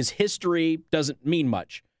 his history doesn't mean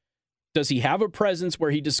much. Does he have a presence where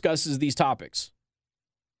he discusses these topics?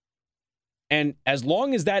 And as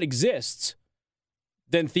long as that exists,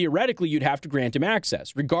 then theoretically you'd have to grant him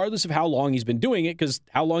access, regardless of how long he's been doing it, because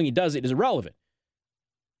how long he does it is irrelevant.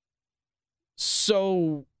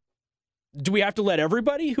 So do we have to let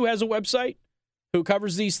everybody who has a website, who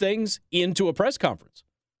covers these things, into a press conference?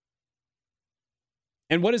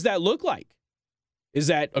 And what does that look like? Is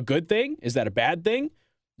that a good thing? Is that a bad thing?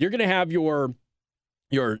 You're going to have your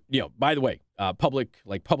by the way,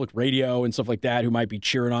 public radio and stuff like that who might be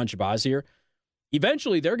cheering on Shabazz here.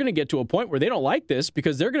 Eventually, they're going to get to a point where they don't like this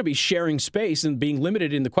because they're going to be sharing space and being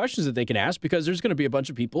limited in the questions that they can ask because there's going to be a bunch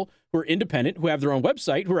of people who are independent, who have their own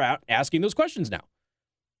website, who are out asking those questions now.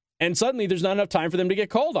 And suddenly, there's not enough time for them to get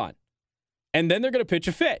called on. And then they're going to pitch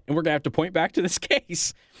a fit, and we're going to have to point back to this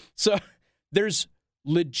case. So there's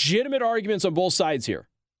legitimate arguments on both sides here.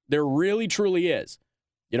 There really, truly is.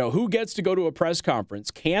 You know, who gets to go to a press conference?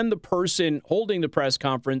 Can the person holding the press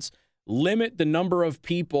conference limit the number of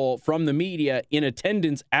people from the media in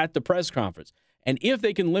attendance at the press conference? And if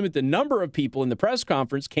they can limit the number of people in the press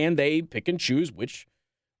conference, can they pick and choose which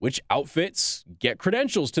outfits get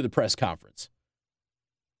credentials to the press conference?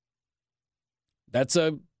 That's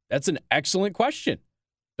an excellent question,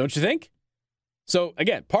 don't you think? So,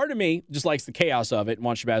 again, part of me just likes the chaos of it and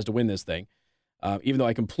wants Shabazz to win this thing, even though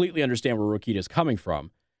I completely understand where Rokita is coming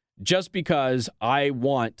from. Just because I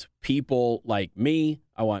want people like me,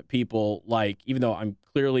 I want people like, even though I'm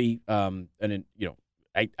clearly,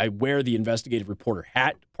 I wear the investigative reporter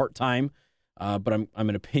hat part-time, but I'm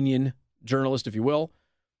an opinion journalist, if you will.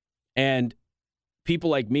 And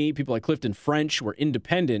people like me, people like Clifton French, who are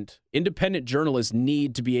independent journalists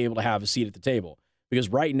need to be able to have a seat at the table. Because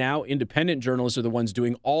right now, independent journalists are the ones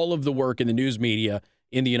doing all of the work in the news media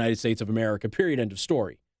in the United States of America, period, end of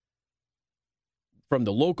story. From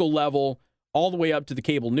the local level all the way up to the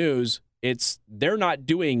cable news, they're not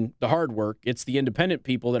doing the hard work. It's the independent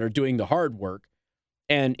people that are doing the hard work.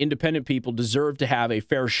 And independent people deserve to have a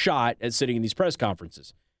fair shot at sitting in these press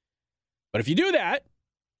conferences. But if you do that,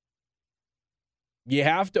 you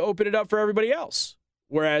have to open it up for everybody else.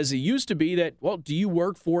 Whereas it used to be that, well, do you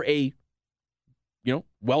work for a,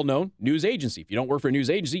 well-known news agency? If you don't work for a news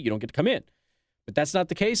agency, you don't get to come in. But that's not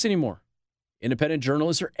the case anymore. Independent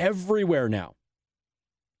journalists are everywhere now.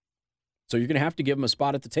 So you're going to have to give them a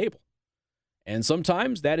spot at the table. And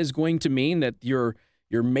sometimes that is going to mean that your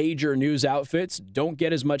major news outfits don't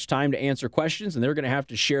get as much time to answer questions, and they're going to have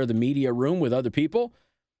to share the media room with other people.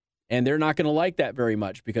 And they're not going to like that very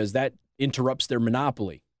much because that interrupts their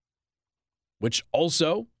monopoly, which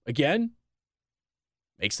also, again,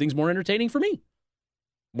 makes things more entertaining for me.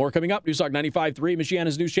 More coming up. Newstalk 95.3,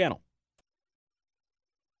 Michiana's news channel.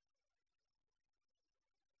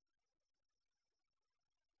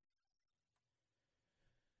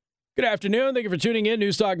 Good afternoon. Thank you for tuning in.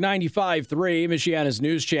 Newstalk 95.3, Michiana's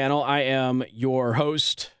news channel. I am your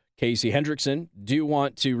host, Casey Hendrickson. Do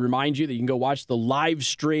want to remind you that you can go watch the live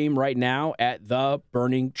stream right now at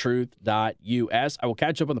theburningtruth.us. I will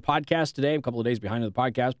catch up on the podcast today. I'm a couple of days behind on the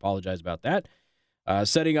podcast. Apologize about that.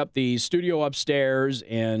 Setting up the studio upstairs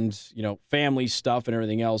and, family stuff and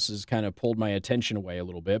everything else has kind of pulled my attention away a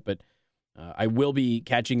little bit. But I will be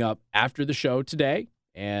catching up after the show today.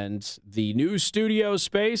 And the new studio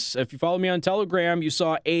space, if you follow me on Telegram, you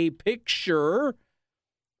saw a picture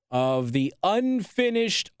of the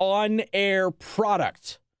unfinished on-air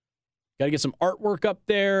product. Got to get some artwork up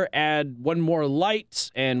there, add one more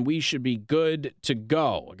light, and we should be good to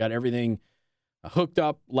go. I got everything hooked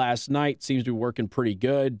up last night. Seems to be working pretty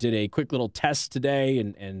good. Did a quick little test today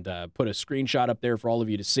and put a screenshot up there for all of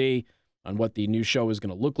you to see on what the new show is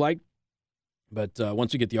going to look like. But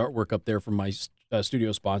once we get the artwork up there from my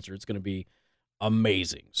studio sponsor, it's going to be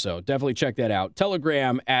amazing. So definitely check that out.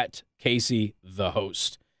 Telegram at Casey the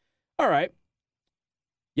host. All right.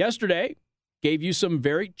 Yesterday, gave you some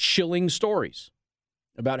very chilling stories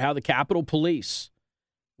about how the Capitol Police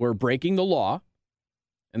were breaking the law,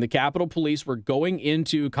 and the Capitol Police were going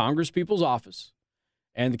into Congresspeople's office,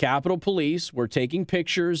 and the Capitol Police were taking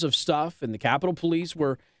pictures of stuff, and the Capitol Police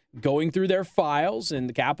were going through their files, and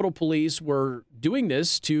the Capitol Police were doing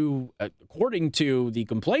this to, according to the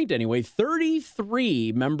complaint anyway,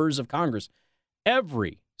 33 members of Congress,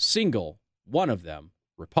 every single one of them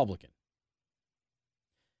Republican.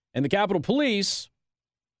 And the Capitol Police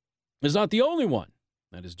is not the only one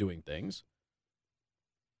that is doing things.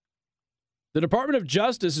 The Department of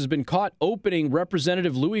Justice has been caught opening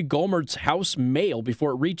Representative Louis Gohmert's house mail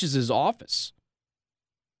before it reaches his office.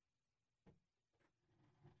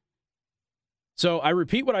 So I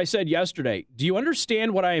repeat what I said yesterday. Do you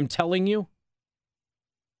understand what I am telling you?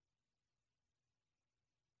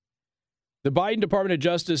 The Biden Department of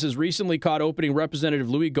Justice has recently caught opening Representative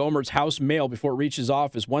Louis Gohmert's house mail before it reached his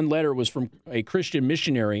office. One letter was from a Christian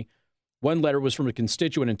missionary. One letter was from a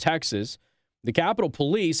constituent in Texas. The Capitol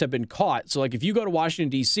Police have been caught. So, like, if you go to Washington,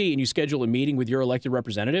 D.C., and you schedule a meeting with your elected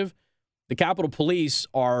representative, the Capitol Police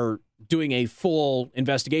are doing a full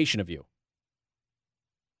investigation of you,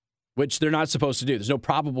 which they're not supposed to do. There's no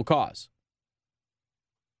probable cause.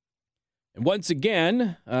 And once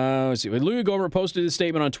again, let's see. Louis Gohmert posted this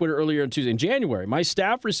statement on Twitter earlier on Tuesday. In January, my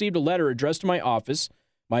staff received a letter addressed to my office,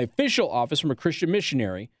 my official office, from a Christian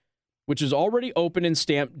missionary, which is already open and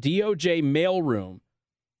stamped DOJ mailroom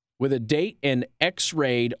with a date and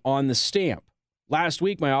X-rayed on the stamp. Last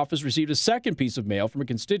week, my office received a second piece of mail from a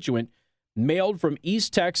constituent mailed from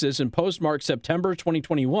East Texas and postmarked September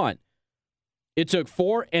 2021. It took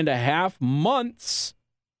 4.5 months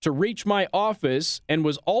to reach my office and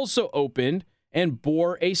was also opened and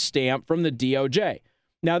bore a stamp from the DOJ.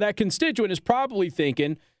 Now, that constituent is probably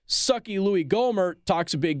thinking, sucky Louis Gohmert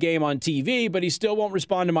talks a big game on TV, but he still won't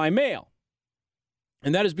respond to my mail.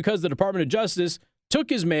 And that is because the Department of Justice took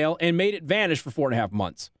his mail and made it vanish for 4.5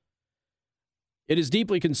 months. It is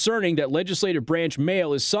deeply concerning that legislative branch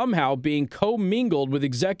mail is somehow being commingled with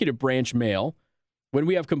executive branch mail when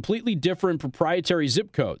we have completely different proprietary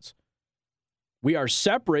zip codes. We are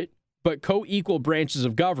separate but co-equal branches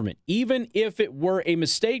of government. Even if it were a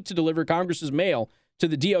mistake to deliver Congress's mail to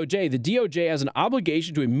the DOJ has an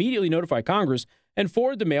obligation to immediately notify Congress and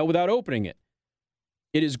forward the mail without opening it.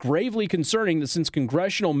 It is gravely concerning that since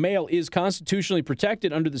congressional mail is constitutionally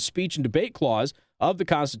protected under the Speech and Debate Clause of the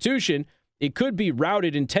Constitution, it could be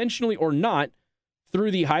routed intentionally or not through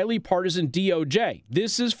the highly partisan DOJ.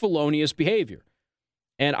 This is felonious behavior.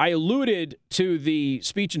 And I alluded to the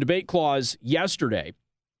Speech and Debate Clause yesterday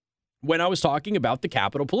when I was talking about the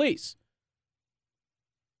Capitol Police.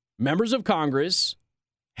 Members of Congress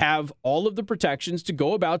have all of the protections to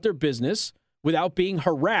go about their business without being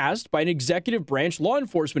harassed by an executive branch law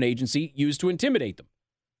enforcement agency used to intimidate them.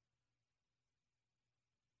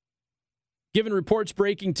 Given reports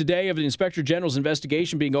breaking today of the Inspector General's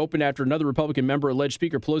investigation being opened after another Republican member alleged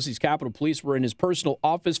Speaker Pelosi's Capitol Police were in his personal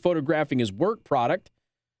office photographing his work product,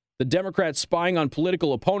 the Democrats spying on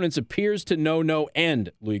political opponents appears to know no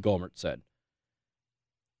end, Louis Gohmert said.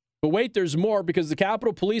 But wait, there's more, because the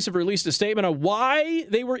Capitol Police have released a statement on why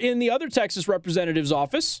they were in the other Texas representative's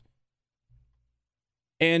office.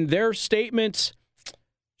 And their statement,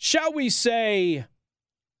 shall we say,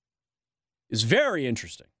 is very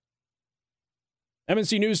interesting.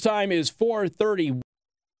 MNC News Time is 4:30.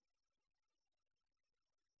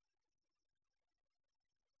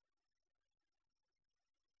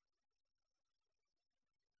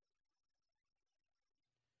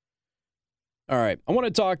 All right, I want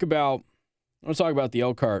to talk about the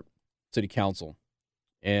Elkhart City Council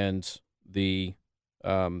and the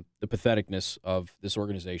patheticness of this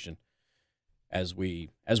organization as we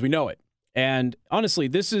know it. And honestly,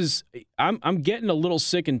 this is I'm getting a little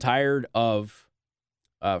sick and tired of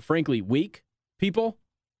frankly weak people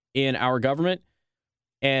in our government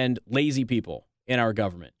and lazy people in our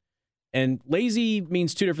government. And lazy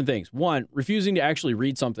means two different things. One, refusing to actually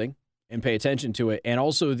read something and pay attention to it, and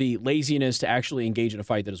also the laziness to actually engage in a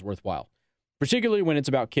fight that is worthwhile, particularly when it's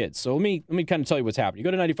about kids. So let me kind of tell you what's happening.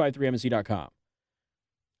 You go to 953mnc.com.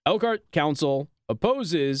 Elkhart Council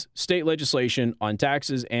opposes state legislation on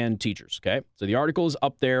taxes and teachers, okay? So the article is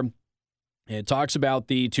up there, and it talks about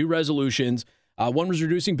the two resolutions. One was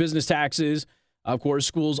reducing business taxes. Of course,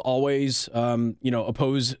 schools always,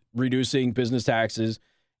 oppose reducing business taxes.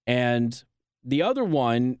 And the other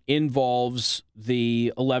one involves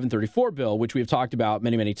the 1134 bill, which we've talked about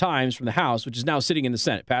many, many times, from the House, which is now sitting in the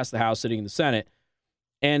Senate, passed the House, sitting in the Senate.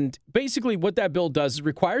 And basically what that bill does is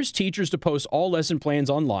requires teachers to post all lesson plans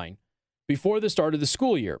online before the start of the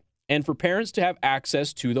school year, and for parents to have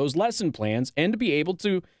access to those lesson plans and to be able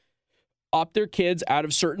to opt their kids out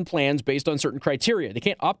of certain plans based on certain criteria. They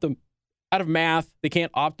can't opt them out of math. They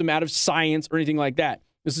can't opt them out of science or anything like that.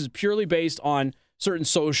 This is purely based on certain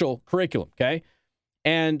social curriculum, okay?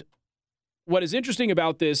 And what is interesting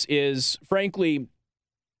about this is, frankly,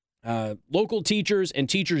 local teachers and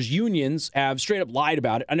teachers' unions have straight up lied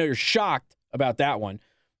about it. I know you're shocked about that one.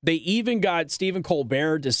 They even got Stephen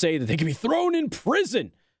Colbert to say that they can be thrown in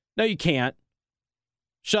prison. No, you can't.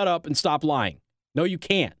 Shut up and stop lying. No, you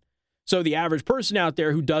can't. So the average person out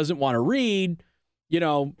there who doesn't want to read,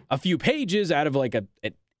 a few pages out of like an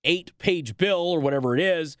 8-page bill or whatever it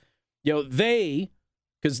is,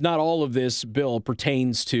 because not all of this bill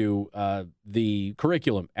pertains to the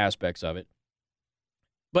curriculum aspects of it,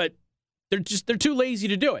 but they're too lazy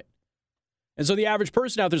to do it. And so the average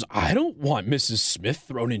person out there's, I don't want Mrs. Smith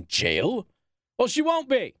thrown in jail. Well, she won't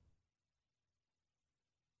be.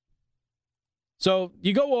 So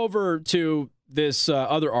you go over to this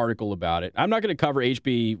other article about it. I'm not going to cover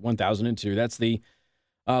HB 1002. That's the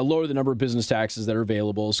lower the number of business taxes that are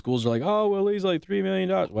available. Schools are like, oh, well, he's like $3 million,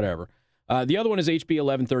 whatever. The other one is HB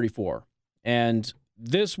 1134. And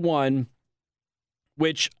this one,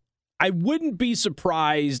 which I wouldn't be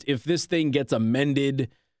surprised if this thing gets amended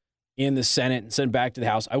in the Senate and sent back to the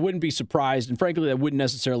House. I wouldn't be surprised. And frankly, that wouldn't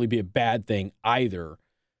necessarily be a bad thing either.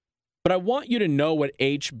 But I want you to know what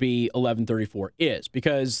HB 1134 is,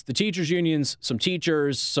 because the teachers unions, some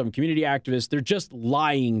teachers, some community activists, they're just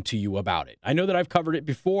lying to you about it. I know that I've covered it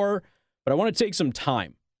before, but I want to take some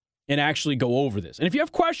time and actually go over this. And if you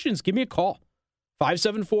have questions, give me a call.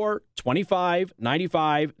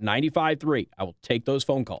 574-25-95-95-3. I will take those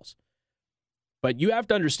phone calls. But you have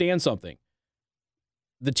to understand something.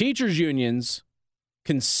 The teachers unions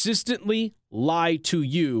consistently lie to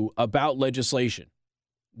you about legislation.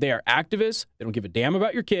 They are activists. They don't give a damn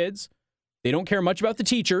about your kids. They don't care much about the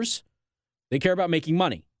teachers. They care about making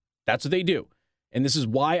money. That's what they do. And this is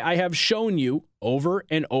why I have shown you over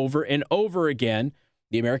and over and over again,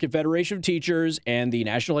 the American Federation of Teachers and the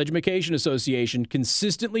National Education Association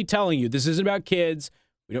consistently telling you this isn't about kids.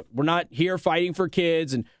 We're not here fighting for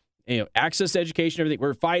kids and access to education, everything.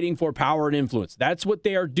 We're fighting for power and influence. That's what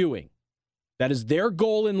they are doing. That is their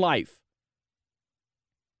goal in life.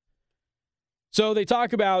 So they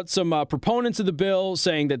talk about some proponents of the bill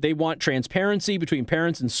saying that they want transparency between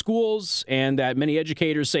parents and schools, and that many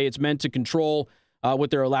educators say it's meant to control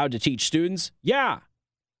what they're allowed to teach students. Yeah.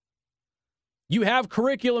 You have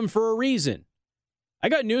curriculum for a reason. I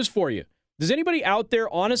got news for you. Does anybody out there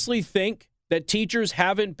honestly think that teachers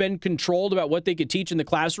haven't been controlled about what they could teach in the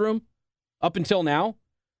classroom up until now?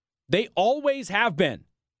 They always have been.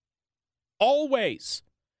 Always.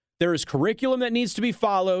 There is curriculum that needs to be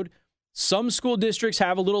followed. Some school districts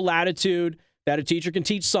have a little latitude that a teacher can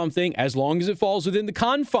teach something as long as it falls within the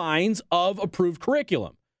confines of approved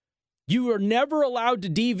curriculum. You are never allowed to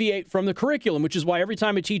deviate from the curriculum, which is why every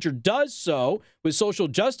time a teacher does so with social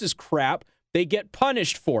justice crap, they get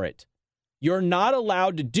punished for it. You're not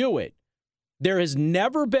allowed to do it. There has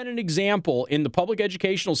never been an example in the public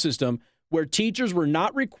educational system where teachers were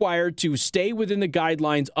not required to stay within the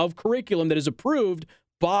guidelines of curriculum that is approved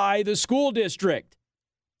by the school district.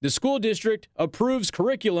 The school district approves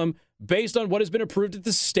curriculum based on what has been approved at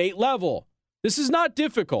the state level. This is not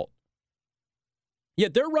difficult.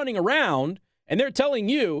 Yet they're running around and they're telling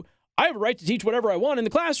you, I have a right to teach whatever I want in the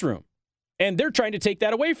classroom. And they're trying to take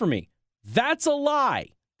that away from me. That's a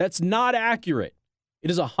lie. That's not accurate. It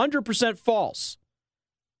is 100% false.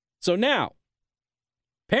 So now,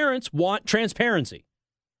 parents want transparency.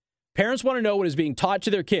 Parents want to know what is being taught to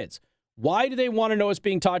their kids. Why do they want to know what's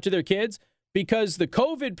being taught to their kids? Because the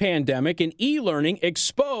COVID pandemic and e-learning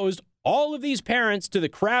exposed all of these parents to the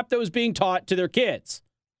crap that was being taught to their kids.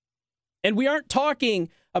 And we aren't talking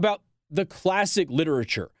about the classic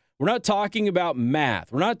literature. We're not talking about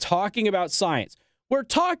math. We're not talking about science. We're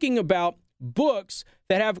talking about books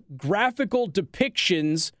that have graphical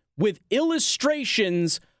depictions with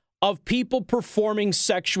illustrations of people performing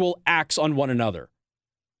sexual acts on one another.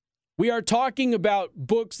 We are talking about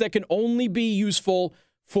books that can only be useful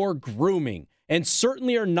for grooming and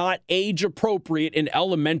certainly are not age appropriate in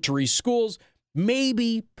elementary schools,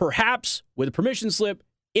 maybe, perhaps, with a permission slip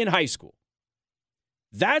in high school.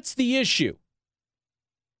 That's the issue.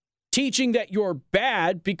 Teaching that you're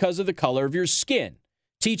bad because of the color of your skin.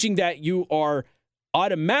 Teaching that you are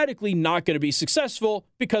automatically not going to be successful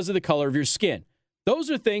because of the color of your skin. Those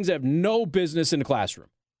are things that have no business in the classroom.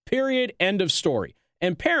 Period. End of story.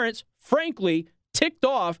 And parents, frankly, ticked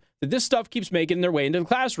off that this stuff keeps making their way into the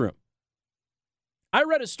classroom. I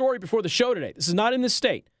read a story before the show today. This is not in this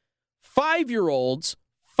state. 5-year-olds,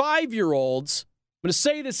 I'm going to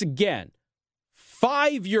say this again.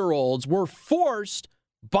 5-year-olds were forced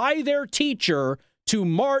by their teacher to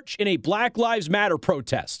march in a Black Lives Matter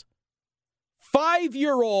protest.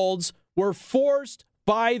 5-year-olds were forced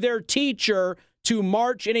by their teacher to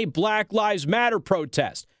march in a Black Lives Matter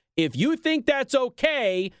protest. If you think that's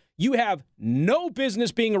okay, you have no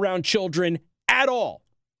business being around children at all.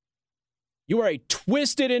 You are a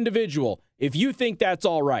twisted individual if you think that's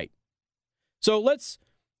all right. So let's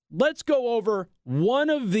go over one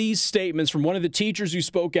of these statements from one of the teachers who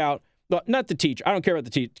spoke out. Well, not the teacher. I don't care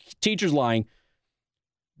about the teacher's lying.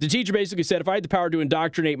 The teacher basically said, if I had the power to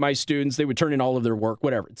indoctrinate my students, they would turn in all of their work,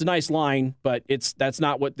 whatever. It's a nice line, but that's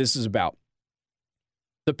not what this is about.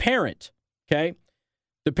 The parent, okay?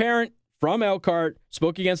 The parent from Elkhart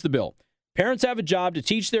spoke against the bill. Parents have a job to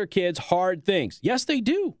teach their kids hard things. Yes, they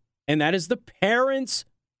do. And that is the parent's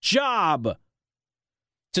job.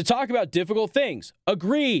 To talk about difficult things.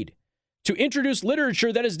 Agreed. To introduce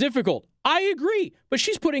literature that is difficult. I agree. But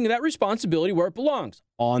she's putting that responsibility where it belongs,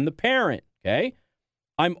 on the parent, okay?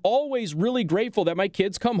 I'm always really grateful that my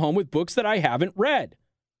kids come home with books that I haven't read.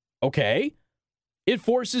 Okay? It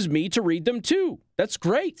forces me to read them too. That's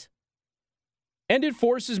great. And it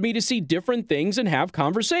forces me to see different things and have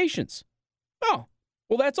conversations. Oh,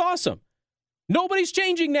 well, that's awesome. Nobody's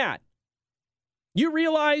changing that. You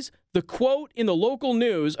realize the quote in the local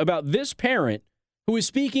news about this parent who is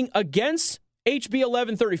speaking against HB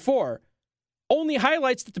 1134 only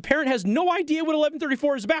highlights that the parent has no idea what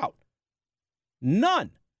 1134 is about.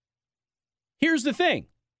 None. Here's the thing.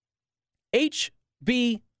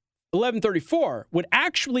 HB 1134 would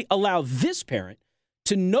actually allow this parent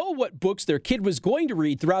to know what books their kid was going to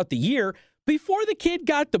read throughout the year before the kid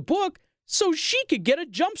got the book so she could get a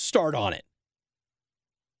jump start on it.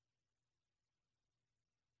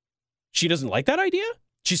 She doesn't like that idea?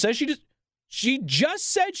 She says she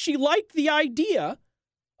just said she liked the idea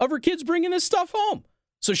of her kids bringing this stuff home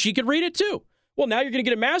so she could read it too. Well, now you're going to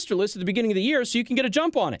get a master list at the beginning of the year so you can get a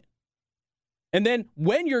jump on it. And then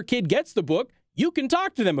when your kid gets the book, you can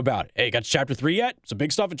talk to them about it. Hey, you got to chapter 3 yet? Some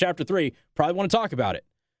big stuff in chapter 3. Probably want to talk about it.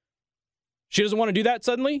 She doesn't want to do that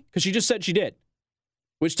suddenly because she just said she did,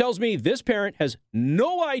 which tells me this parent has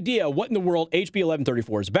no idea what in the world HB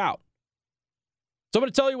 1134 is about. So I'm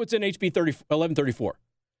going to tell you what's in HB 1134.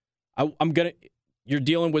 You're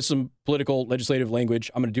dealing with some political legislative language.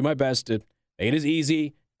 I'm going to do my best to make it as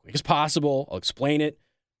easy, quick as possible. I'll explain it.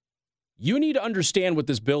 You need to understand what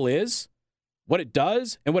this bill is, what it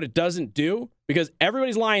does, and what it doesn't do, because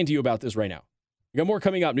everybody's lying to you about this right now. You got more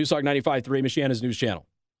coming up. Newstalk 95.3, Michiana's news channel.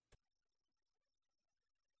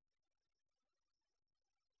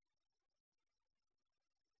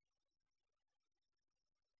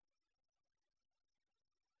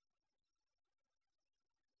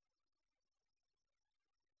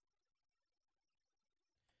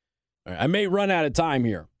 All right, I may run out of time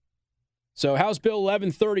here. So House Bill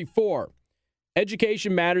 1134.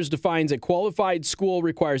 Education Matters defines a qualified school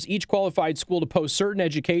requires each qualified school to post certain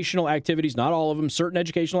educational activities, not all of them, certain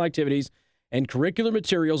educational activities and curricular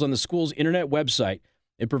materials on the school's internet website.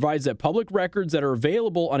 It provides that public records that are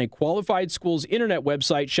available on a qualified school's internet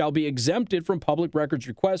website shall be exempted from public records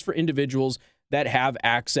requests for individuals that have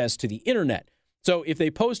access to the internet. So if they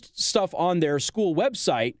post stuff on their school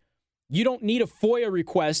website, you don't need a FOIA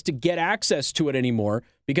request to get access to it anymore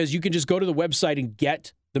because you can just go to the website and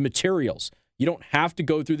get the materials. You don't have to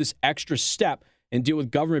go through this extra step and deal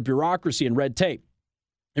with government bureaucracy and red tape.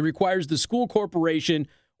 It requires the school corporation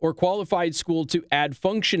or qualified school to add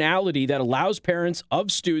functionality that allows parents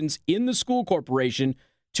of students in the school corporation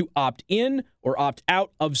to opt in or opt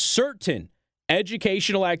out of certain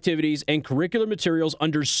educational activities and curricular materials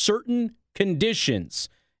under certain conditions.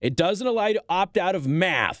 It doesn't allow you to opt out of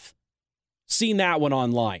math. Seen that one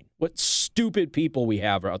online. What stupid people we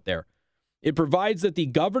have out there. It provides that the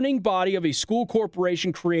governing body of a school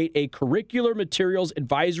corporation create a curricular materials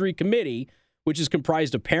advisory committee, which is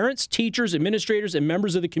comprised of parents, teachers, administrators, and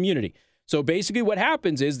members of the community. So basically what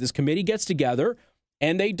happens is this committee gets together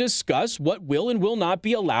and they discuss what will and will not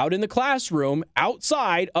be allowed in the classroom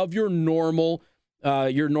outside of your normal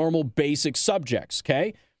basic subjects,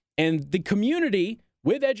 okay? And the community,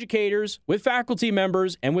 with educators, with faculty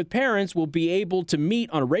members, and with parents, will be able to meet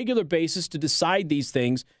on a regular basis to decide these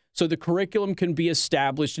things so the curriculum can be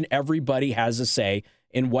established and everybody has a say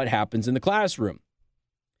in what happens in the classroom.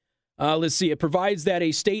 Let's see. It provides that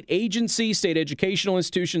a state agency, state educational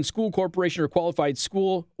institution, school corporation, or qualified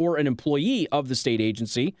school, or an employee of the state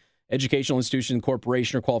agency, educational institution,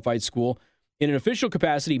 corporation, or qualified school, in an official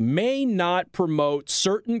capacity, may not promote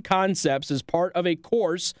certain concepts as part of a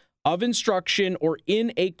course of instruction or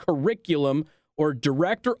in a curriculum, or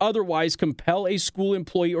direct or otherwise compel a school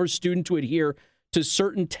employee or student to adhere to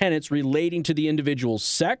certain tenets relating to the individual's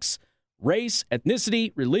sex, race,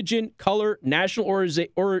 ethnicity, religion, color, national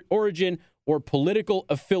origin, or political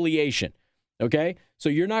affiliation. Okay? So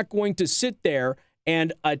you're not going to sit there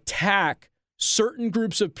and attack certain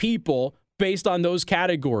groups of people based on those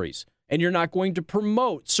categories. And you're not going to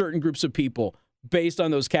promote certain groups of people based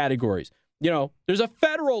on those categories. You know, there's a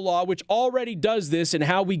federal law which already does this in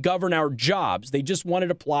how we govern our jobs. They just want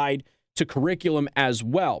it applied to curriculum as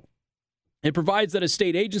well. It provides that a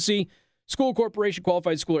state agency, school corporation,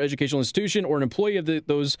 qualified school or educational institution, or an employee of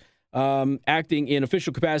those acting in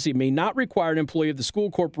official capacity may not require an employee of the school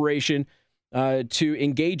corporation to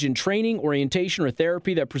engage in training, orientation, or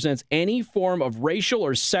therapy that presents any form of racial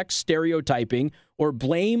or sex stereotyping or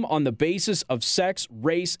blame on the basis of sex,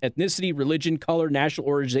 race, ethnicity, religion, color, national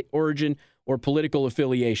origin, or political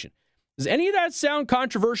affiliation. Does any of that sound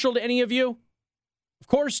controversial to any of you? Of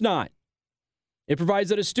course not. It provides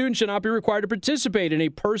that a student should not be required to participate in a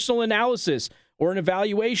personal analysis or an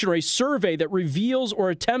evaluation or a survey that reveals or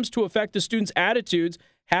attempts to affect the student's attitudes,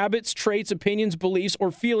 habits, traits, opinions, beliefs,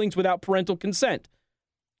 or feelings without parental consent.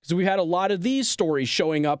 Because we've had a lot of these stories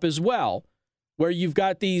showing up as well, where you've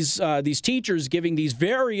got these teachers giving these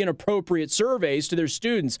very inappropriate surveys to their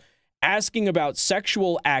students, asking about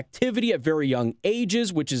sexual activity at very young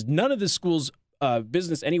ages, which is none of the school's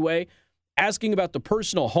business anyway, asking about the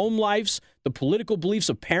personal home lives, the political beliefs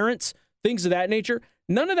of parents, things of that nature.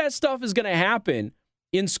 None of that stuff is going to happen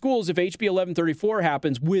in schools if HB 1134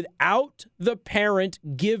 happens without the parent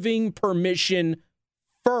giving permission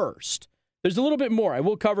first. There's a little bit more. I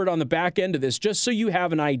will cover it on the back end of this just so you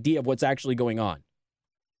have an idea of what's actually going on.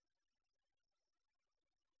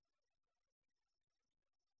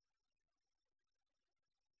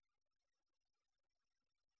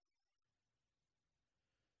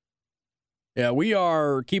 Yeah, we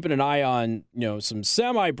are keeping an eye on, some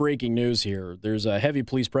semi-breaking news here. There's a heavy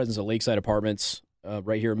police presence at Lakeside Apartments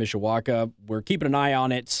right here in Mishawaka. We're keeping an eye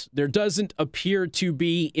on it. There doesn't appear to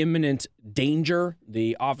be imminent danger.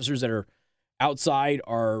 The officers that are outside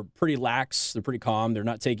are pretty lax. They're pretty calm. They're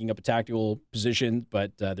not taking up a tactical position,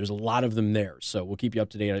 but there's a lot of them there. So we'll keep you up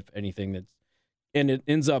to date if anything and it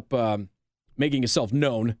ends up making itself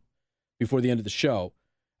known before the end of the show.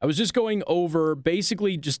 I was just going over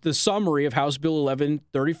basically just the summary of House Bill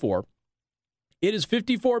 1134. It is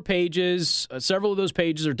 54 pages. Several of those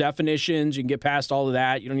pages are definitions. You can get past all of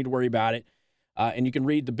that. You don't need to worry about it. And you can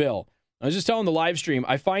read the bill. I was just telling the live stream,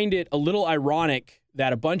 I find it a little ironic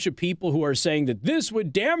that a bunch of people who are saying that this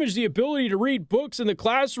would damage the ability to read books in the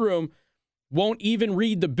classroom won't even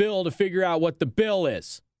read the bill to figure out what the bill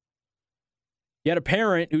is. You had a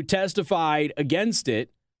parent who testified against it,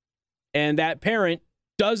 and that parent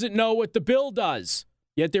doesn't know what the bill does,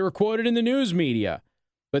 yet they were quoted in the news media.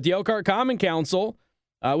 But the Elkhart Common Council,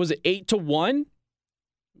 was it 8-1?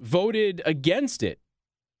 voted against it.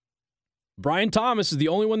 Brian Thomas is the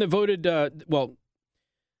only one that voted,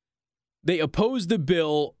 they opposed the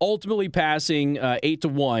bill, ultimately passing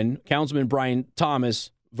 8-1. Councilman Brian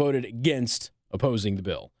Thomas voted against opposing the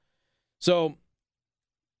bill. So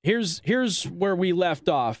here's where we left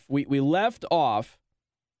off. We left off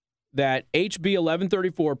that HB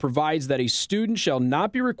 1134 provides that a student shall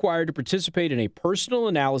not be required to participate in a personal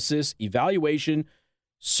analysis, evaluation,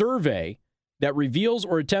 survey that reveals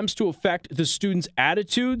or attempts to affect the student's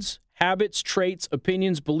attitudes, habits, traits,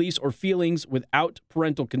 opinions, beliefs, or feelings without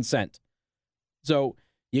parental consent. So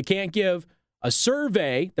you can't give a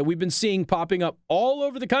survey that we've been seeing popping up all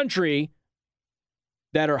over the country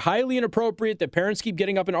that are highly inappropriate, that parents keep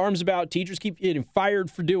getting up in arms about, teachers keep getting fired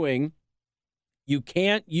for doing. You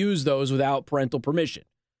can't use those without parental permission,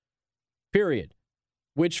 period,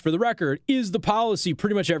 which, for the record, is the policy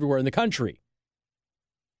pretty much everywhere in the country.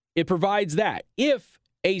 It provides that if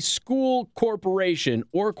a school corporation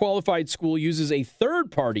or qualified school uses a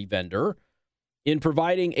third-party vendor in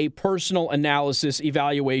providing a personal analysis,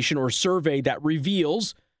 evaluation, or survey that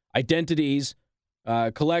reveals identities,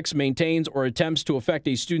 collects, maintains, or attempts to affect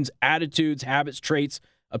a student's attitudes, habits, traits,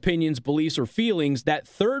 opinions, beliefs, or feelings, that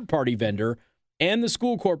third-party vendor and the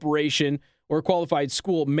school corporation or qualified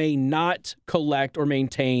school may not collect or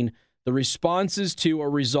maintain the responses to or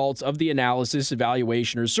results of the analysis,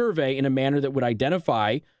 evaluation, or survey in a manner that would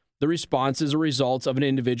identify the responses or results of an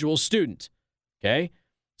individual student. Okay?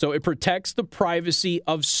 So it protects the privacy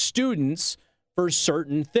of students for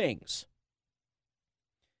certain things.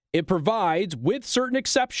 It provides, with certain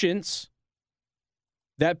exceptions,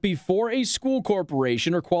 that before a school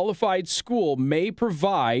corporation or qualified school may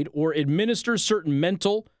provide or administer certain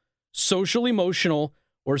mental, social, emotional,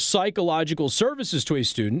 or psychological services to a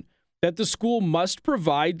student, that the school must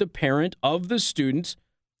provide the parent of the student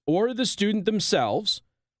or the student themselves,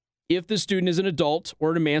 if the student is an adult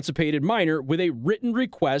or an emancipated minor, with a written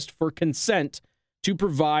request for consent to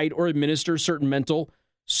provide or administer certain mental,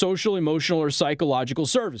 social, emotional, or psychological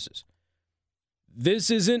services. This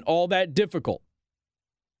isn't all that difficult.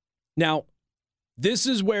 Now, this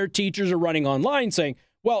is where teachers are running online saying,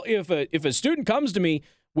 well, if a student comes to me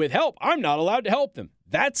with help, I'm not allowed to help them.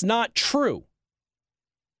 That's not true.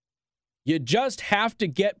 You just have to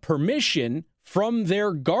get permission from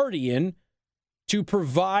their guardian to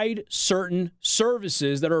provide certain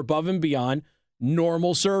services that are above and beyond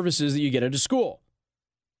normal services that you get at a school.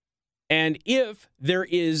 And if there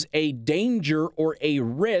is a danger or a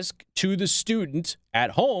risk to the student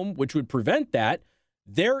at home, which would prevent that,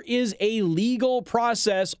 there is a legal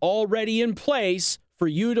process already in place for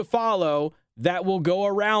you to follow that will go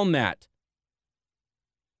around that.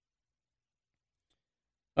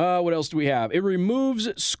 What else do we have? It removes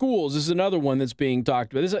schools. This is another one that's being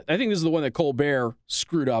talked about. I think this is the one that Colbert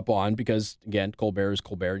screwed up on because, again, Colbert is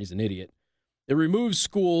Colbert and he's an idiot. It removes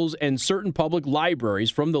schools and certain public libraries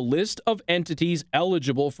from the list of entities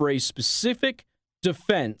eligible for a specific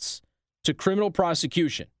defense to criminal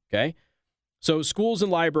prosecution, okay? So schools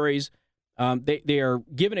and libraries, they are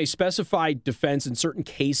given a specified defense in certain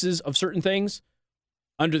cases of certain things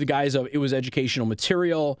under the guise of it was educational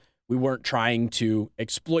material, we weren't trying to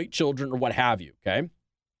exploit children or what have you, okay?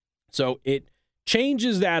 So it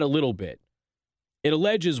changes that a little bit. It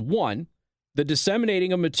alleges, 1, the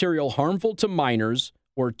disseminating of material harmful to minors,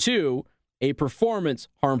 or 2, a performance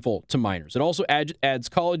harmful to minors. It also adds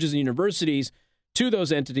colleges and universities to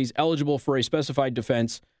those entities eligible for a specified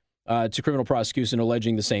defense to criminal prosecution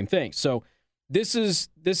alleging the same thing. So this is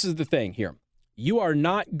the thing here. You are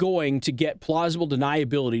not going to get plausible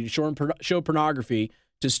deniability to show pornography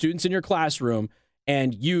to students in your classroom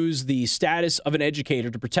and use the status of an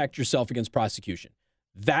educator to protect yourself against prosecution.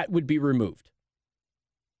 That would be removed.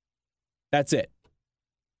 That's it.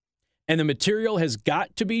 And the material has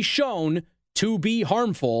got to be shown to be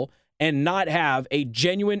harmful and not have a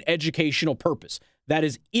genuine educational purpose. That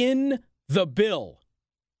is in the bill.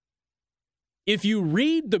 If you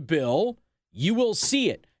read the bill, you will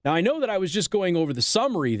see it. Now, I know that I was just going over the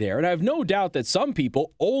summary there, and I have no doubt that some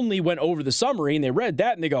people only went over the summary and they read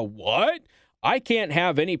that and they go, what? I can't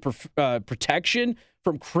have any protection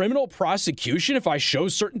from criminal prosecution if I show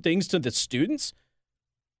certain things to the students?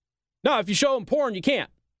 No, if you show them porn, you can't,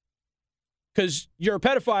 because you're a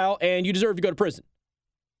pedophile and you deserve to go to prison.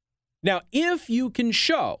 Now, if you can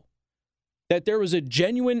show that there was a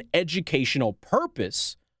genuine educational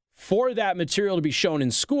purpose for that material to be shown in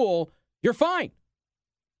school, you're fine.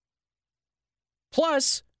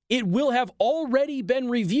 Plus, it will have already been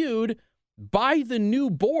reviewed by the new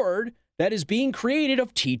board that is being created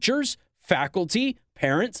of teachers, faculty,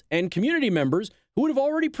 parents, and community members who would have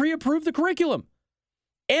already pre-approved the curriculum.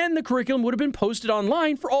 and the curriculum would have been posted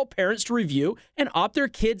online for all parents to review and opt their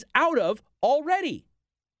kids out of already.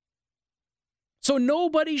 So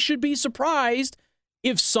nobody should be surprised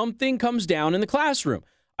if something comes down in the classroom.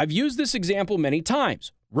 I've used this example many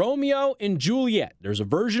times. Romeo and Juliet. There's a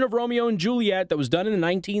version of Romeo and Juliet that was done in the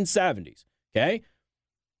 1970s, okay?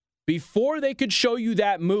 Before they could show you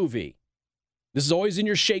that movie, this is always in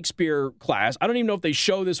your Shakespeare class. I don't even know if they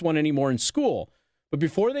show this one anymore in school. But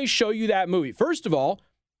before they show you that movie, first of all,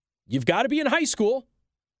 you've got to be in high school.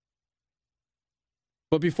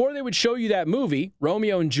 But before they would show you that movie,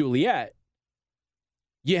 Romeo and Juliet,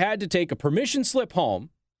 you had to take a permission slip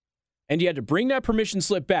home and you had to bring that permission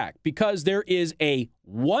slip back because there is a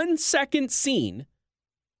 1-second scene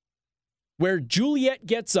where Juliet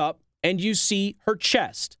gets up and you see her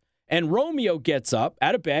chest. And Romeo gets up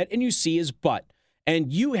out of bed and you see his butt.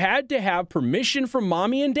 And you had to have permission from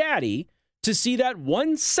mommy and daddy to see that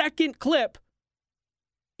 1-second clip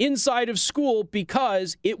inside of school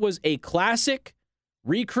because it was a classic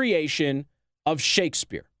recreation of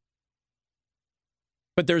Shakespeare.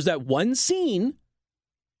 But there's that one scene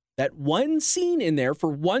in there for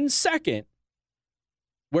 1 second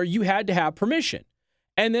where you had to have permission.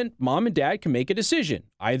 And then mom and dad can make a decision.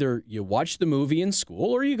 Either you watch the movie in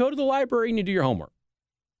school or you go to the library and you do your homework.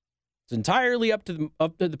 It's entirely up to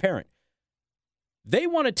the parent. They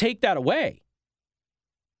want to take that away.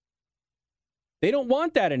 They don't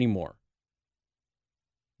want that anymore.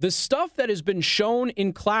 The stuff that has been shown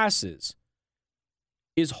in classes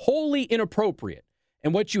is wholly inappropriate.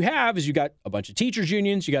 And what you have is you got a bunch of teachers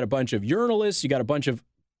unions, you got a bunch of journalists, you got a bunch of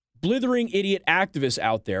blithering idiot activists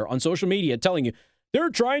out there on social media telling you they're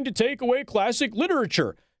trying to take away classic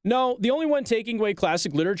literature. No, the only one taking away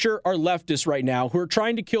classic literature are leftists right now who are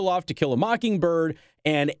trying to kill off To Kill a Mockingbird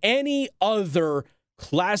and any other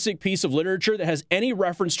classic piece of literature that has any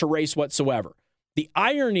reference to race whatsoever. The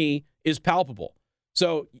irony is palpable.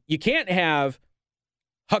 So you can't have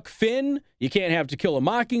Huck Finn, you can't have To Kill a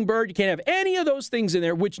Mockingbird, you can't have any of those things in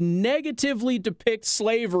there which negatively depict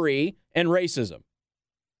slavery and racism.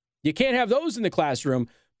 You can't have those in the classroom,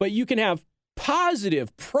 but you can have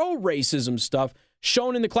positive pro-racism stuff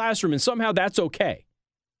shown in the classroom, and somehow that's okay.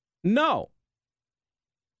 No.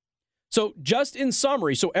 So just in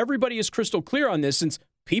summary, so everybody is crystal clear on this, since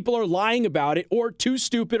people are lying about it or too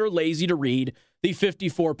stupid or lazy to read the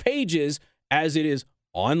 54 pages as it is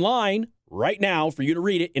online right now for you to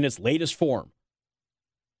read it in its latest form.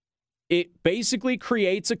 It basically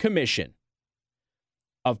creates a commission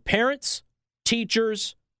of parents,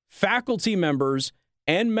 teachers, faculty members,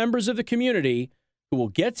 and members of the community who will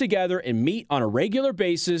get together and meet on a regular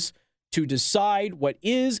basis to decide what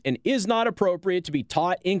is and is not appropriate to be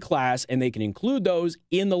taught in class, and they can include those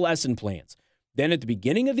in the lesson plans. Then at the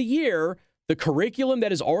beginning of the year, the curriculum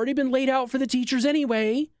that has already been laid out for the teachers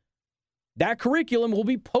anyway, that curriculum will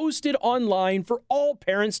be posted online for all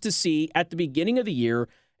parents to see at the beginning of the year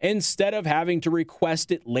instead of having to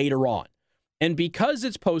request it later on. And because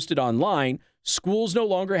it's posted online, schools no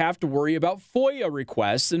longer have to worry about FOIA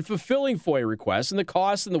requests and fulfilling FOIA requests and the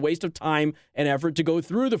cost and the waste of time and effort to go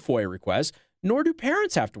through the FOIA requests, nor do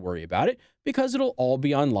parents have to worry about it because it'll all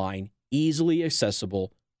be online, easily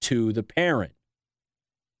accessible to the parent.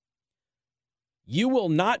 You will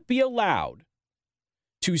not be allowed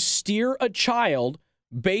to steer a child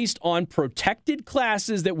based on protected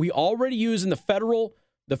classes that we already use in the federal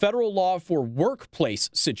law for workplace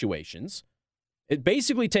situations. It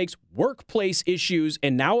basically takes workplace issues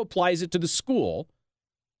and now applies it to the school.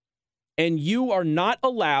 And you are not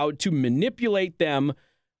allowed to manipulate them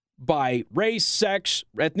by race, sex,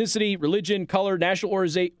 ethnicity, religion, color, national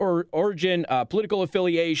origin, political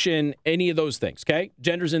affiliation, any of those things, okay?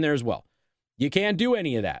 Gender's in there as well. You can't do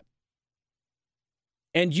any of that.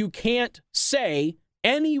 And you can't say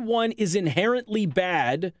anyone is inherently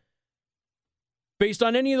bad based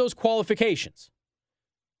on any of those qualifications.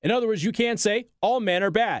 In other words, you can't say all men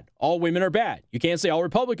are bad, all women are bad. You can't say all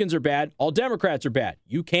Republicans are bad, all Democrats are bad.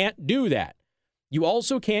 You can't do that. You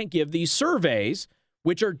also can't give these surveys,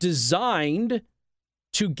 which are designed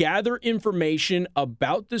to gather information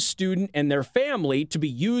about the student and their family to be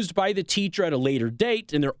used by the teacher at a later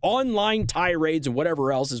date in their online tirades and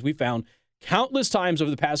whatever else, as we found countless times over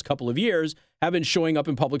the past couple of years, have been showing up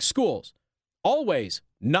in public schools. Always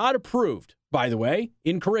not approved, by the way,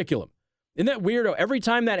 in curriculum. Isn't that weirdo? Every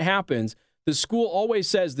time that happens, the school always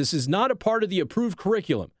says this is not a part of the approved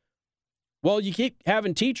curriculum. Well, you keep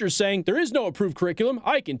having teachers saying there is no approved curriculum.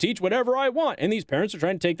 I can teach whatever I want. And these parents are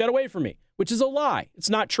trying to take that away from me, which is a lie. It's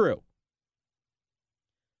not true.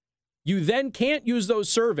 You then can't use those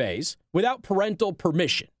surveys without parental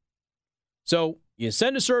permission. So you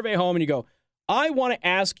send a survey home and you go, I want to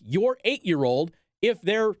ask your 8-year-old if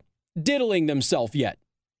they're diddling themselves yet,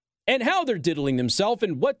 and how they're diddling themselves,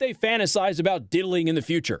 and what they fantasize about diddling in the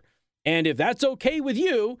future. And if that's okay with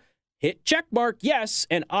you, hit check mark yes,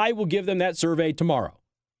 and I will give them that survey tomorrow.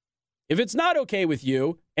 If it's not okay with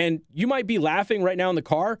you, and you might be laughing right now in the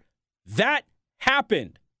car, that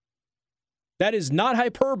happened. That is not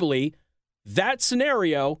hyperbole. That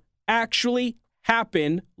scenario actually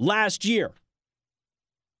happened last year.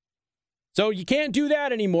 So you can't do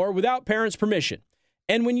that anymore without parents' permission.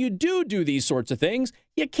 And when you do these sorts of things,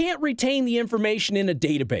 you can't retain the information in a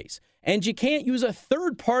database. And you can't use a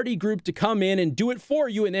third-party group to come in and do it for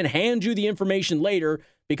you and then hand you the information later,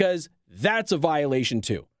 because that's a violation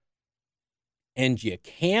too. And you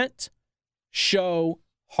can't show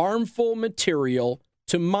harmful material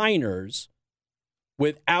to minors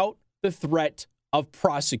without the threat of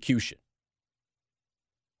prosecution.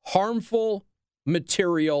 Harmful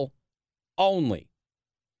material only.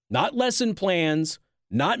 Not lesson plans,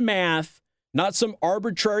 not math, not some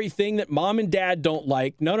arbitrary thing that mom and dad don't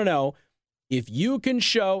like. No. If you can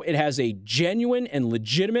show it has a genuine and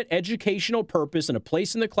legitimate educational purpose and a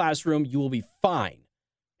place in the classroom, you will be fine.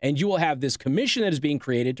 And you will have this commission that is being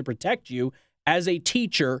created to protect you as a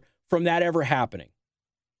teacher from that ever happening.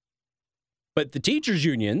 But the teachers'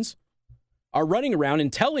 unions are running around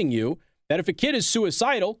and telling you that if a kid is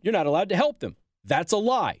suicidal, you're not allowed to help them. That's a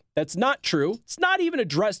lie. That's not true. It's not even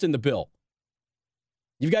addressed in the bill.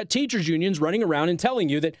 You've got teachers' unions running around and telling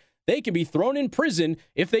you that they can be thrown in prison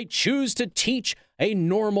if they choose to teach a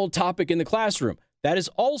normal topic in the classroom. That is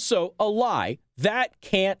also a lie. That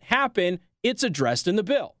can't happen. It's addressed in the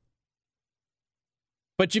bill.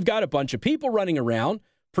 But you've got a bunch of people running around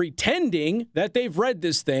pretending that they've read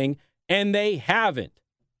this thing, and they haven't.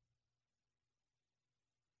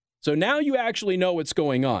 So now you actually know what's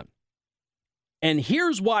going on. And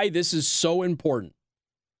here's why this is so important.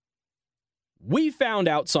 We found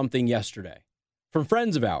out something yesterday from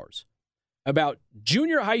friends of ours about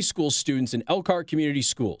junior high school students in Elkhart Community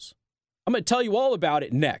Schools. I'm going to tell you all about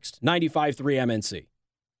it next. 95.3 MNC.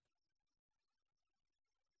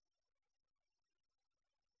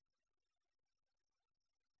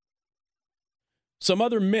 Some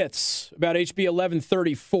other myths about HB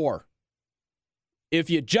 1134.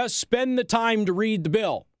 If you just spend the time to read the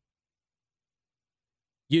bill,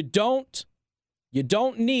 you don't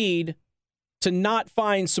need to not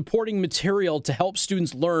find supporting material to help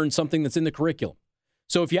students learn something that's in the curriculum.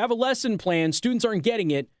 So if you have a lesson plan, students aren't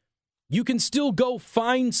getting it, you can still go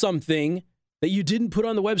find something that you didn't put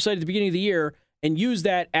on the website at the beginning of the year and use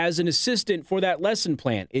that as an assistant for that lesson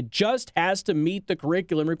plan. It just has to meet the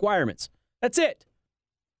curriculum requirements. That's it.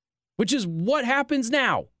 Which is what happens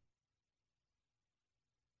now.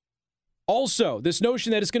 Also, this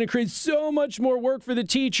notion that it's going to create so much more work for the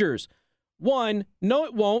teachers. One, no,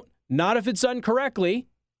 it won't. Not if it's done correctly.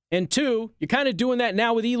 And two, you're kind of doing that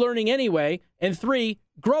now with e-learning anyway. And three,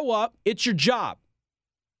 grow up. It's your job.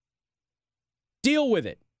 Deal with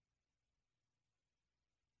it.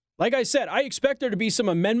 Like I said, I expect there to be some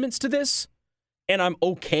amendments to this, and I'm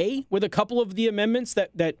okay with a couple of the amendments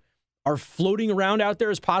that are floating around out there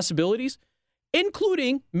as possibilities,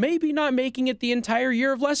 including maybe not making it the entire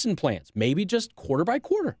year of lesson plans, maybe just quarter by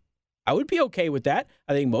quarter. I would be okay with that.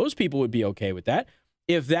 I think most people would be okay with that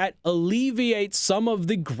if that alleviates some of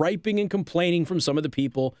the griping and complaining from some of the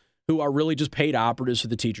people who are really just paid operatives for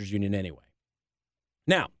the teachers union anyway.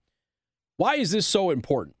 Now, why is this so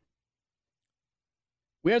important?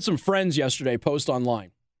 We had some friends yesterday post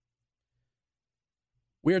online.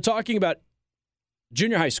 We are talking about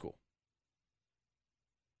junior high school.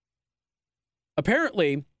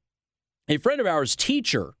 Apparently, a friend of ours'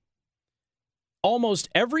 teacher almost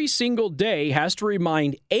every single day has to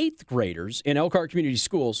remind 8th graders in Elkhart Community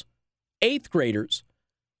Schools, 8th graders,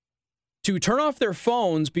 to turn off their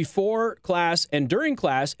phones before class and during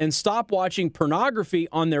class and stop watching pornography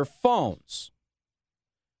on their phones.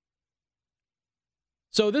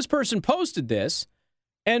 So this person posted this,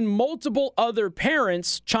 and multiple other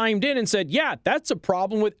parents chimed in and said, yeah, that's a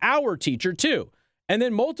problem with our teacher too. And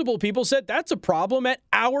then multiple people said, that's a problem at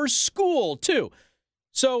our school too.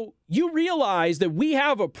 So you realize that we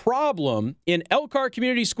have a problem in Elkhart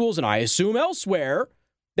Community Schools, and I assume elsewhere,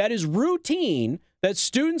 that is routine, that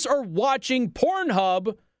students are watching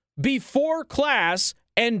Pornhub before class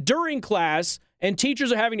and during class, and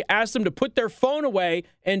teachers are having to ask them to put their phone away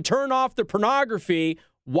and turn off the pornography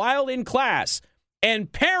while in class.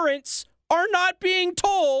 And parents are not being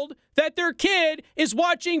told that their kid is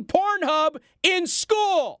watching Pornhub in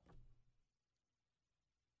school.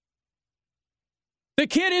 The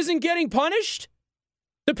kid isn't getting punished?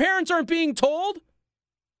 The parents aren't being told?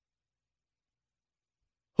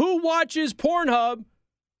 Who watches Pornhub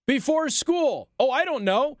before school? Oh, I don't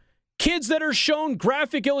know. Kids that are shown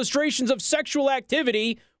graphic illustrations of sexual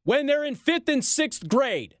activity when they're in 5th and 6th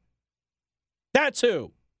grade. That's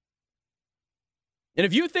who. And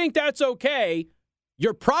if you think that's okay,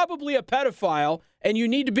 you're probably a pedophile and you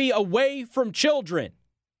need to be away from children.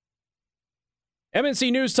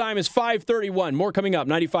 MNC News Time is 5:31. More coming up,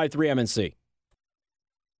 95.3 MNC.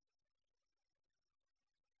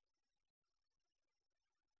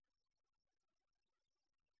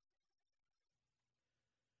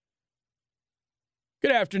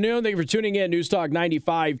 Good afternoon. Thank you for tuning in. News Talk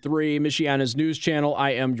 95.3, Michiana's news channel. I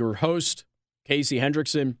am your host, Casey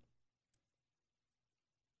Hendrickson.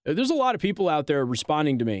 There's a lot of people out there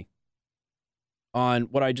responding to me on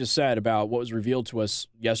what I just said about what was revealed to us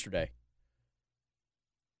yesterday.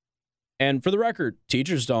 And for the record,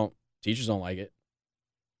 teachers don't like it.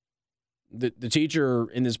 The teacher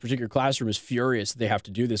in this particular classroom is furious that they have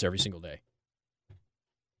to do this every single day.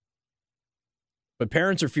 But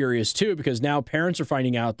parents are furious too, because now parents are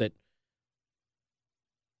finding out that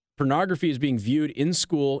pornography is being viewed in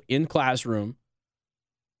school, in classroom.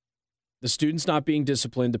 The student's not being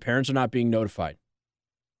disciplined. The parents are not being notified.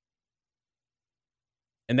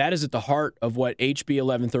 And that is at the heart of what HB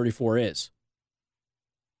 1134 is.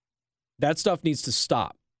 That stuff needs to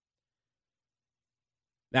stop.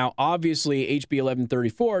 Now, obviously, HB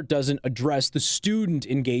 1134 doesn't address the student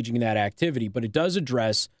engaging in that activity, but it does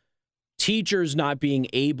address teachers not being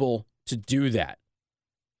able to do that,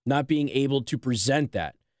 not being able to present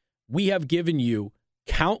that. We have given you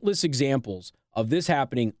countless examples of this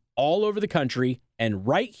happening all over the country and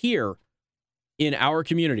right here in our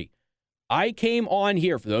community. I came on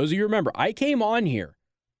here, for those of you who remember, I came on here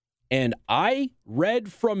and I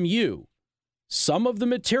read from you some of the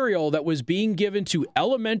material that was being given to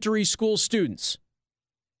elementary school students.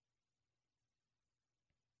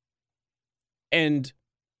 And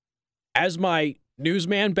as my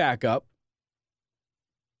newsman backup,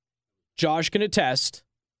 Josh can attest,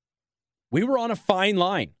 we were on a fine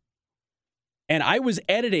line. And I was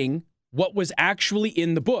editing what was actually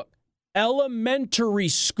in the book. Elementary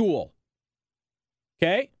school.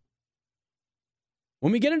 Okay?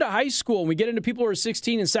 When we get into high school, and we get into people who are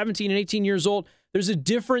 16 and 17 and 18 years old, there's a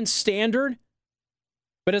different standard.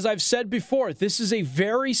 But as I've said before, this is a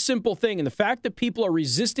very simple thing. And the fact that people are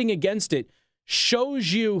resisting against it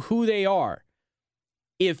shows you who they are.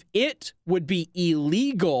 If it would be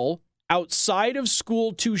illegal outside of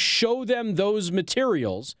school to show them those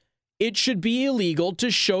materials, it should be illegal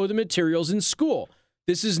to show the materials in school.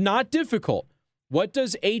 This is not difficult. What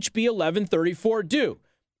does HB 1134 do?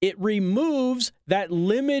 It removes that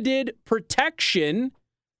limited protection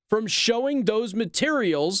from showing those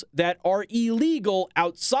materials that are illegal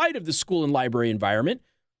outside of the school and library environment,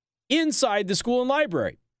 inside the school and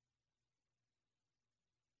library.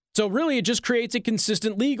 So really, it just creates a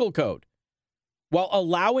consistent legal code while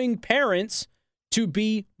allowing parents to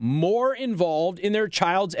be more involved in their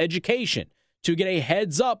child's education, to get a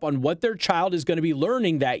heads up on what their child is going to be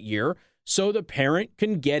learning that year so the parent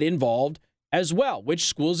can get involved as well, which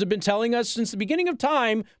schools have been telling us since the beginning of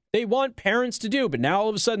time they want parents to do. But now all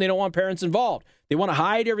of a sudden they don't want parents involved. They want to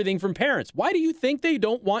hide everything from parents. Why do you think they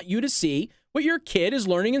don't want you to see what your kid is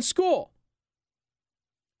learning in school?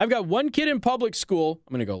 I've got one kid in public school.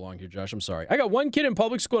 I'm going to go long here, Josh. I'm sorry. I got one kid in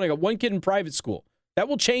public school and I got one kid in private school. That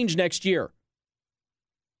will change next year.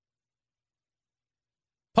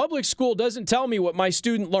 Public school doesn't tell me what my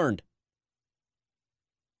student learned.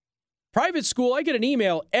 Private school, I get an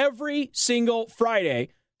email every single Friday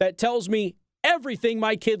that tells me everything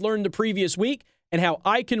my kid learned the previous week and how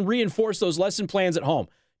I can reinforce those lesson plans at home.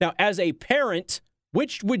 Now, as a parent,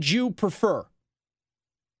 which would you prefer?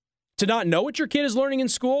 To not know what your kid is learning in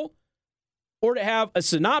school, or to have a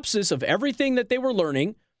synopsis of everything that they were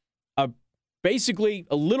learning, basically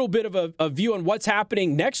a little bit of a view on what's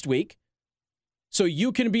happening next week, so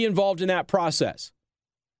you can be involved in that process?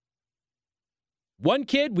 One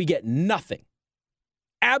kid, we get nothing.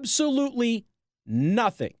 Absolutely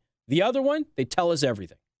nothing. The other one, they tell us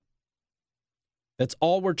everything. That's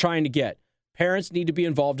all we're trying to get. Parents need to be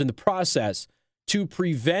involved in the process to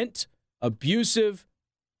prevent abusive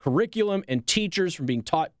curriculum and teachers from being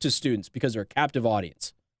taught to students because they're a captive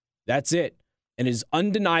audience. That's it. And it is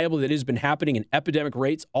undeniable that it has been happening in epidemic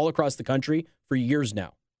rates all across the country for years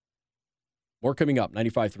now. More coming up,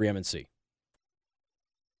 95.3 MNC.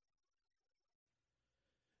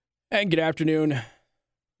 And good afternoon.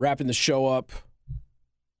 Wrapping the show up.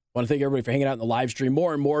 Want to thank everybody for hanging out in the live stream.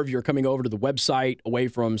 More and more of you are coming over to the website, away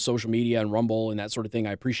from social media and Rumble and that sort of thing.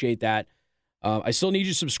 I appreciate that. I still need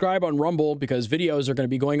you to subscribe on Rumble because videos are going to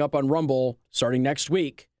be going up on Rumble starting next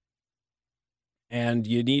week. and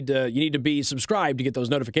you need to be subscribed to get those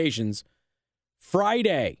notifications.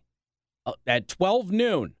 Friday at 12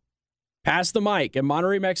 noon, Pass the Mic at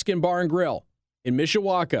Monterey Mexican Bar and Grill in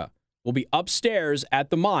Mishawaka. We'll be upstairs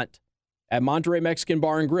at the Mont at Monterey Mexican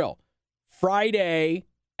Bar and Grill. Friday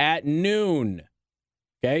at noon.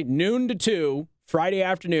 Okay, noon to 2, Friday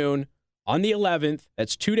afternoon on the 11th.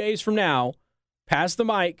 That's 2 days from now. Pass the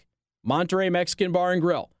Mic, Monterey Mexican Bar and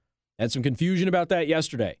Grill. Had some confusion about that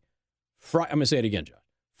yesterday. I'm going to say it again, John.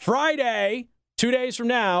 Friday, 2 days from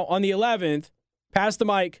now on the 11th, Pass the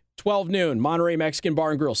Mic, 12 noon, Monterey Mexican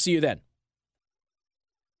Bar and Grill. See you then.